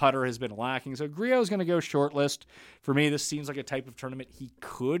 The putter has been lacking. So Griot's going to go short list. For me, this seems like a type of tournament he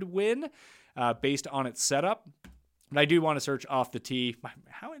could win based on its setup. But I do want to search off the tee.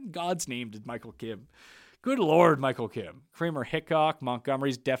 How in God's name did Michael Kim? Good Lord, Michael Kim. Kramer Hickok,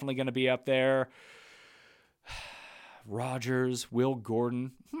 Montgomery's definitely going to be up there. Rogers, Will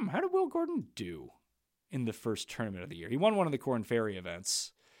Gordon. How did Will Gordon do in the first tournament of the year? He won one of the Corn Ferry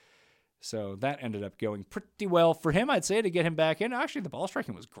events. So that ended up going pretty well for him, I'd say, to get him back in. Actually, the ball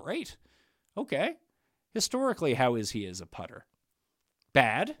striking was great. Okay. Historically, how is he as a putter?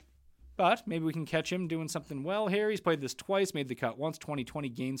 Bad. But maybe we can catch him doing something well here. He's played this twice, made the cut once, 2020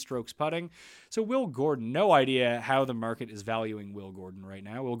 gain strokes putting. So Will Gordon, no idea how the market is valuing Will Gordon right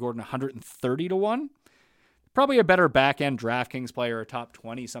now. Will Gordon 130 to 1. Probably a better back-end DraftKings player, a top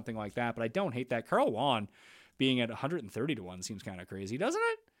 20, something like that. But I don't hate that. Carl Wan being at 130 to 1 seems kind of crazy, doesn't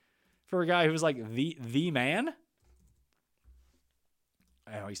it? For a guy who was like the man.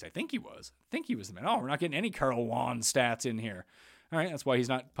 At least I think he was. The man. Oh, we're not getting any Carl Wan stats in here. All right, that's why he's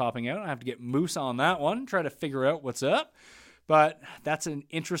not popping out. I have to get Moose on that one, try to figure out what's up. But that's an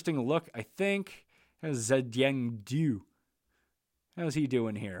interesting look, I think. Zedong Du. How's he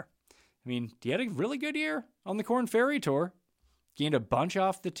doing here? I mean, he had a really good year on the Corn Ferry Tour. Gained a bunch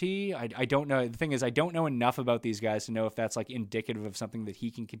off the tee. I don't know. The thing is, I don't know enough about these guys to know if that's like indicative of something that he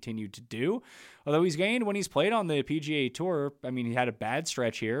can continue to do. Although he's gained when he's played on the PGA Tour. I mean, he had a bad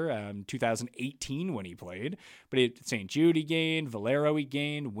stretch here, 2018 when he played. But St. Jude he gained, Valero he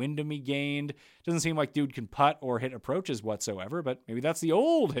gained, Wyndham he gained. Doesn't seem like dude can putt or hit approaches whatsoever, but maybe that's the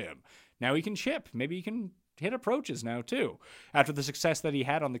old him. Now he can chip. Maybe he can hit approaches now too, after the success that he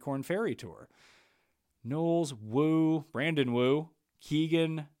had on the Corn Ferry Tour. Knowles, Wu, Brandon Wu,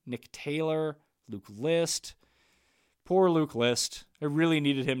 Keegan, Nick Taylor, Luke List. Poor Luke List. I really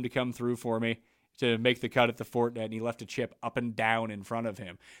needed him to come through for me to make the cut at the Fortinet, and he left a chip up and down in front of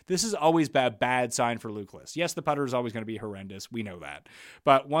him. This is always a bad sign for Luke List. Yes, the putter is always going to be horrendous. We know that.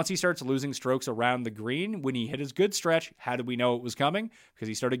 But once he starts losing strokes around the green, when he hit his good stretch, how did we know it was coming? Because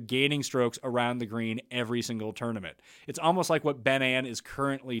he started gaining strokes around the green every single tournament. It's almost like what Ben An is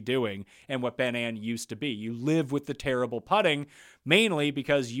currently doing and what Ben An used to be. You live with the terrible putting, mainly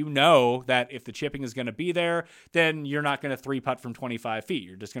because you know that if the chipping is going to be there, then you're not going to 3-putt from 25 feet.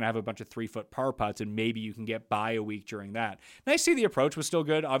 You're just going to have a bunch of 3-foot par putts, and maybe you can get by a week during that. And I see the approach was still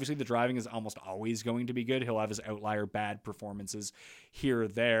good. Obviously, the driving is almost always going to be good. He'll have his outlier bad performances here or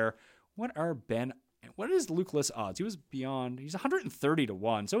there. What is Luke List's odds? He's 130 to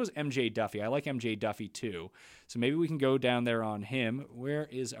 1. So is MJ Duffy. I like MJ Duffy too. So maybe we can go down there on him. Where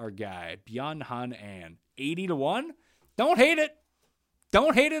is our guy? Byung-Hun An. 80 to 1? Don't hate it.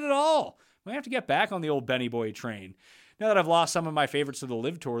 Don't hate it at all. We have to get back on the old Benny Boy train. Now that I've lost some of my favorites to the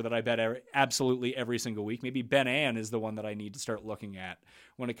Live Tour that I bet absolutely every single week, maybe Ben An is the one that I need to start looking at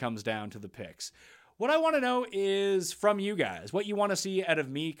when it comes down to the picks. What I want to know is from you guys, what you want to see out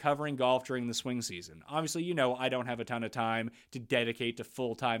of me covering golf during the swing season. Obviously, you know I don't have a ton of time to dedicate to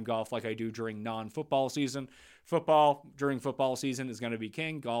full-time golf like I do during non-football season. Football during football season is going to be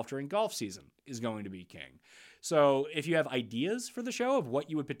king. Golf during golf season is going to be king. So if you have ideas for the show of what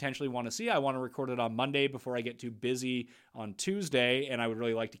you would potentially want to see, I want to record it on Monday before I get too busy on Tuesday, and I would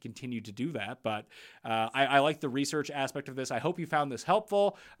really like to continue to do that. But I like the research aspect of this. I hope you found this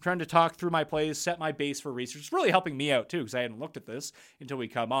helpful. I'm trying to talk through my plays, set my base for research. It's really helping me out, too, because I hadn't looked at this until we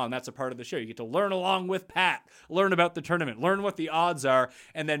come on. That's a part of the show. You get to learn along with Pat, learn about the tournament, learn what the odds are,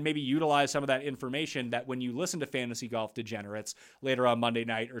 and then maybe utilize some of that information that when you listen to Fantasy Golf Degenerates later on Monday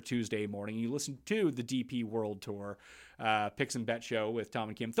night or Tuesday morning, you listen to the DP World Tour Picks and Bet Show with Tom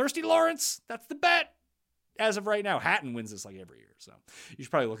and Kim. Thirsty Lawrence, that's the bet. As of right now, Hatton wins this like every year, so you should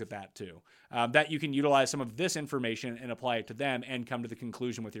probably look at that too. That you can utilize some of this information and apply it to them and come to the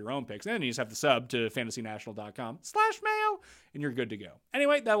conclusion with your own picks. And then you just have to sub to fantasynational.com/mayo and you're good to go.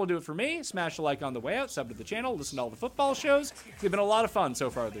 Anyway, that will do it for me. Smash the like on the way out, sub to the channel, listen to all the football shows. They've been a lot of fun so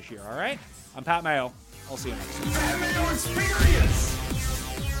far this year, all right? I'm Pat Mayo. I'll see you next time. Pat Mayo Experience.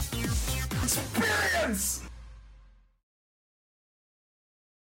 Experience!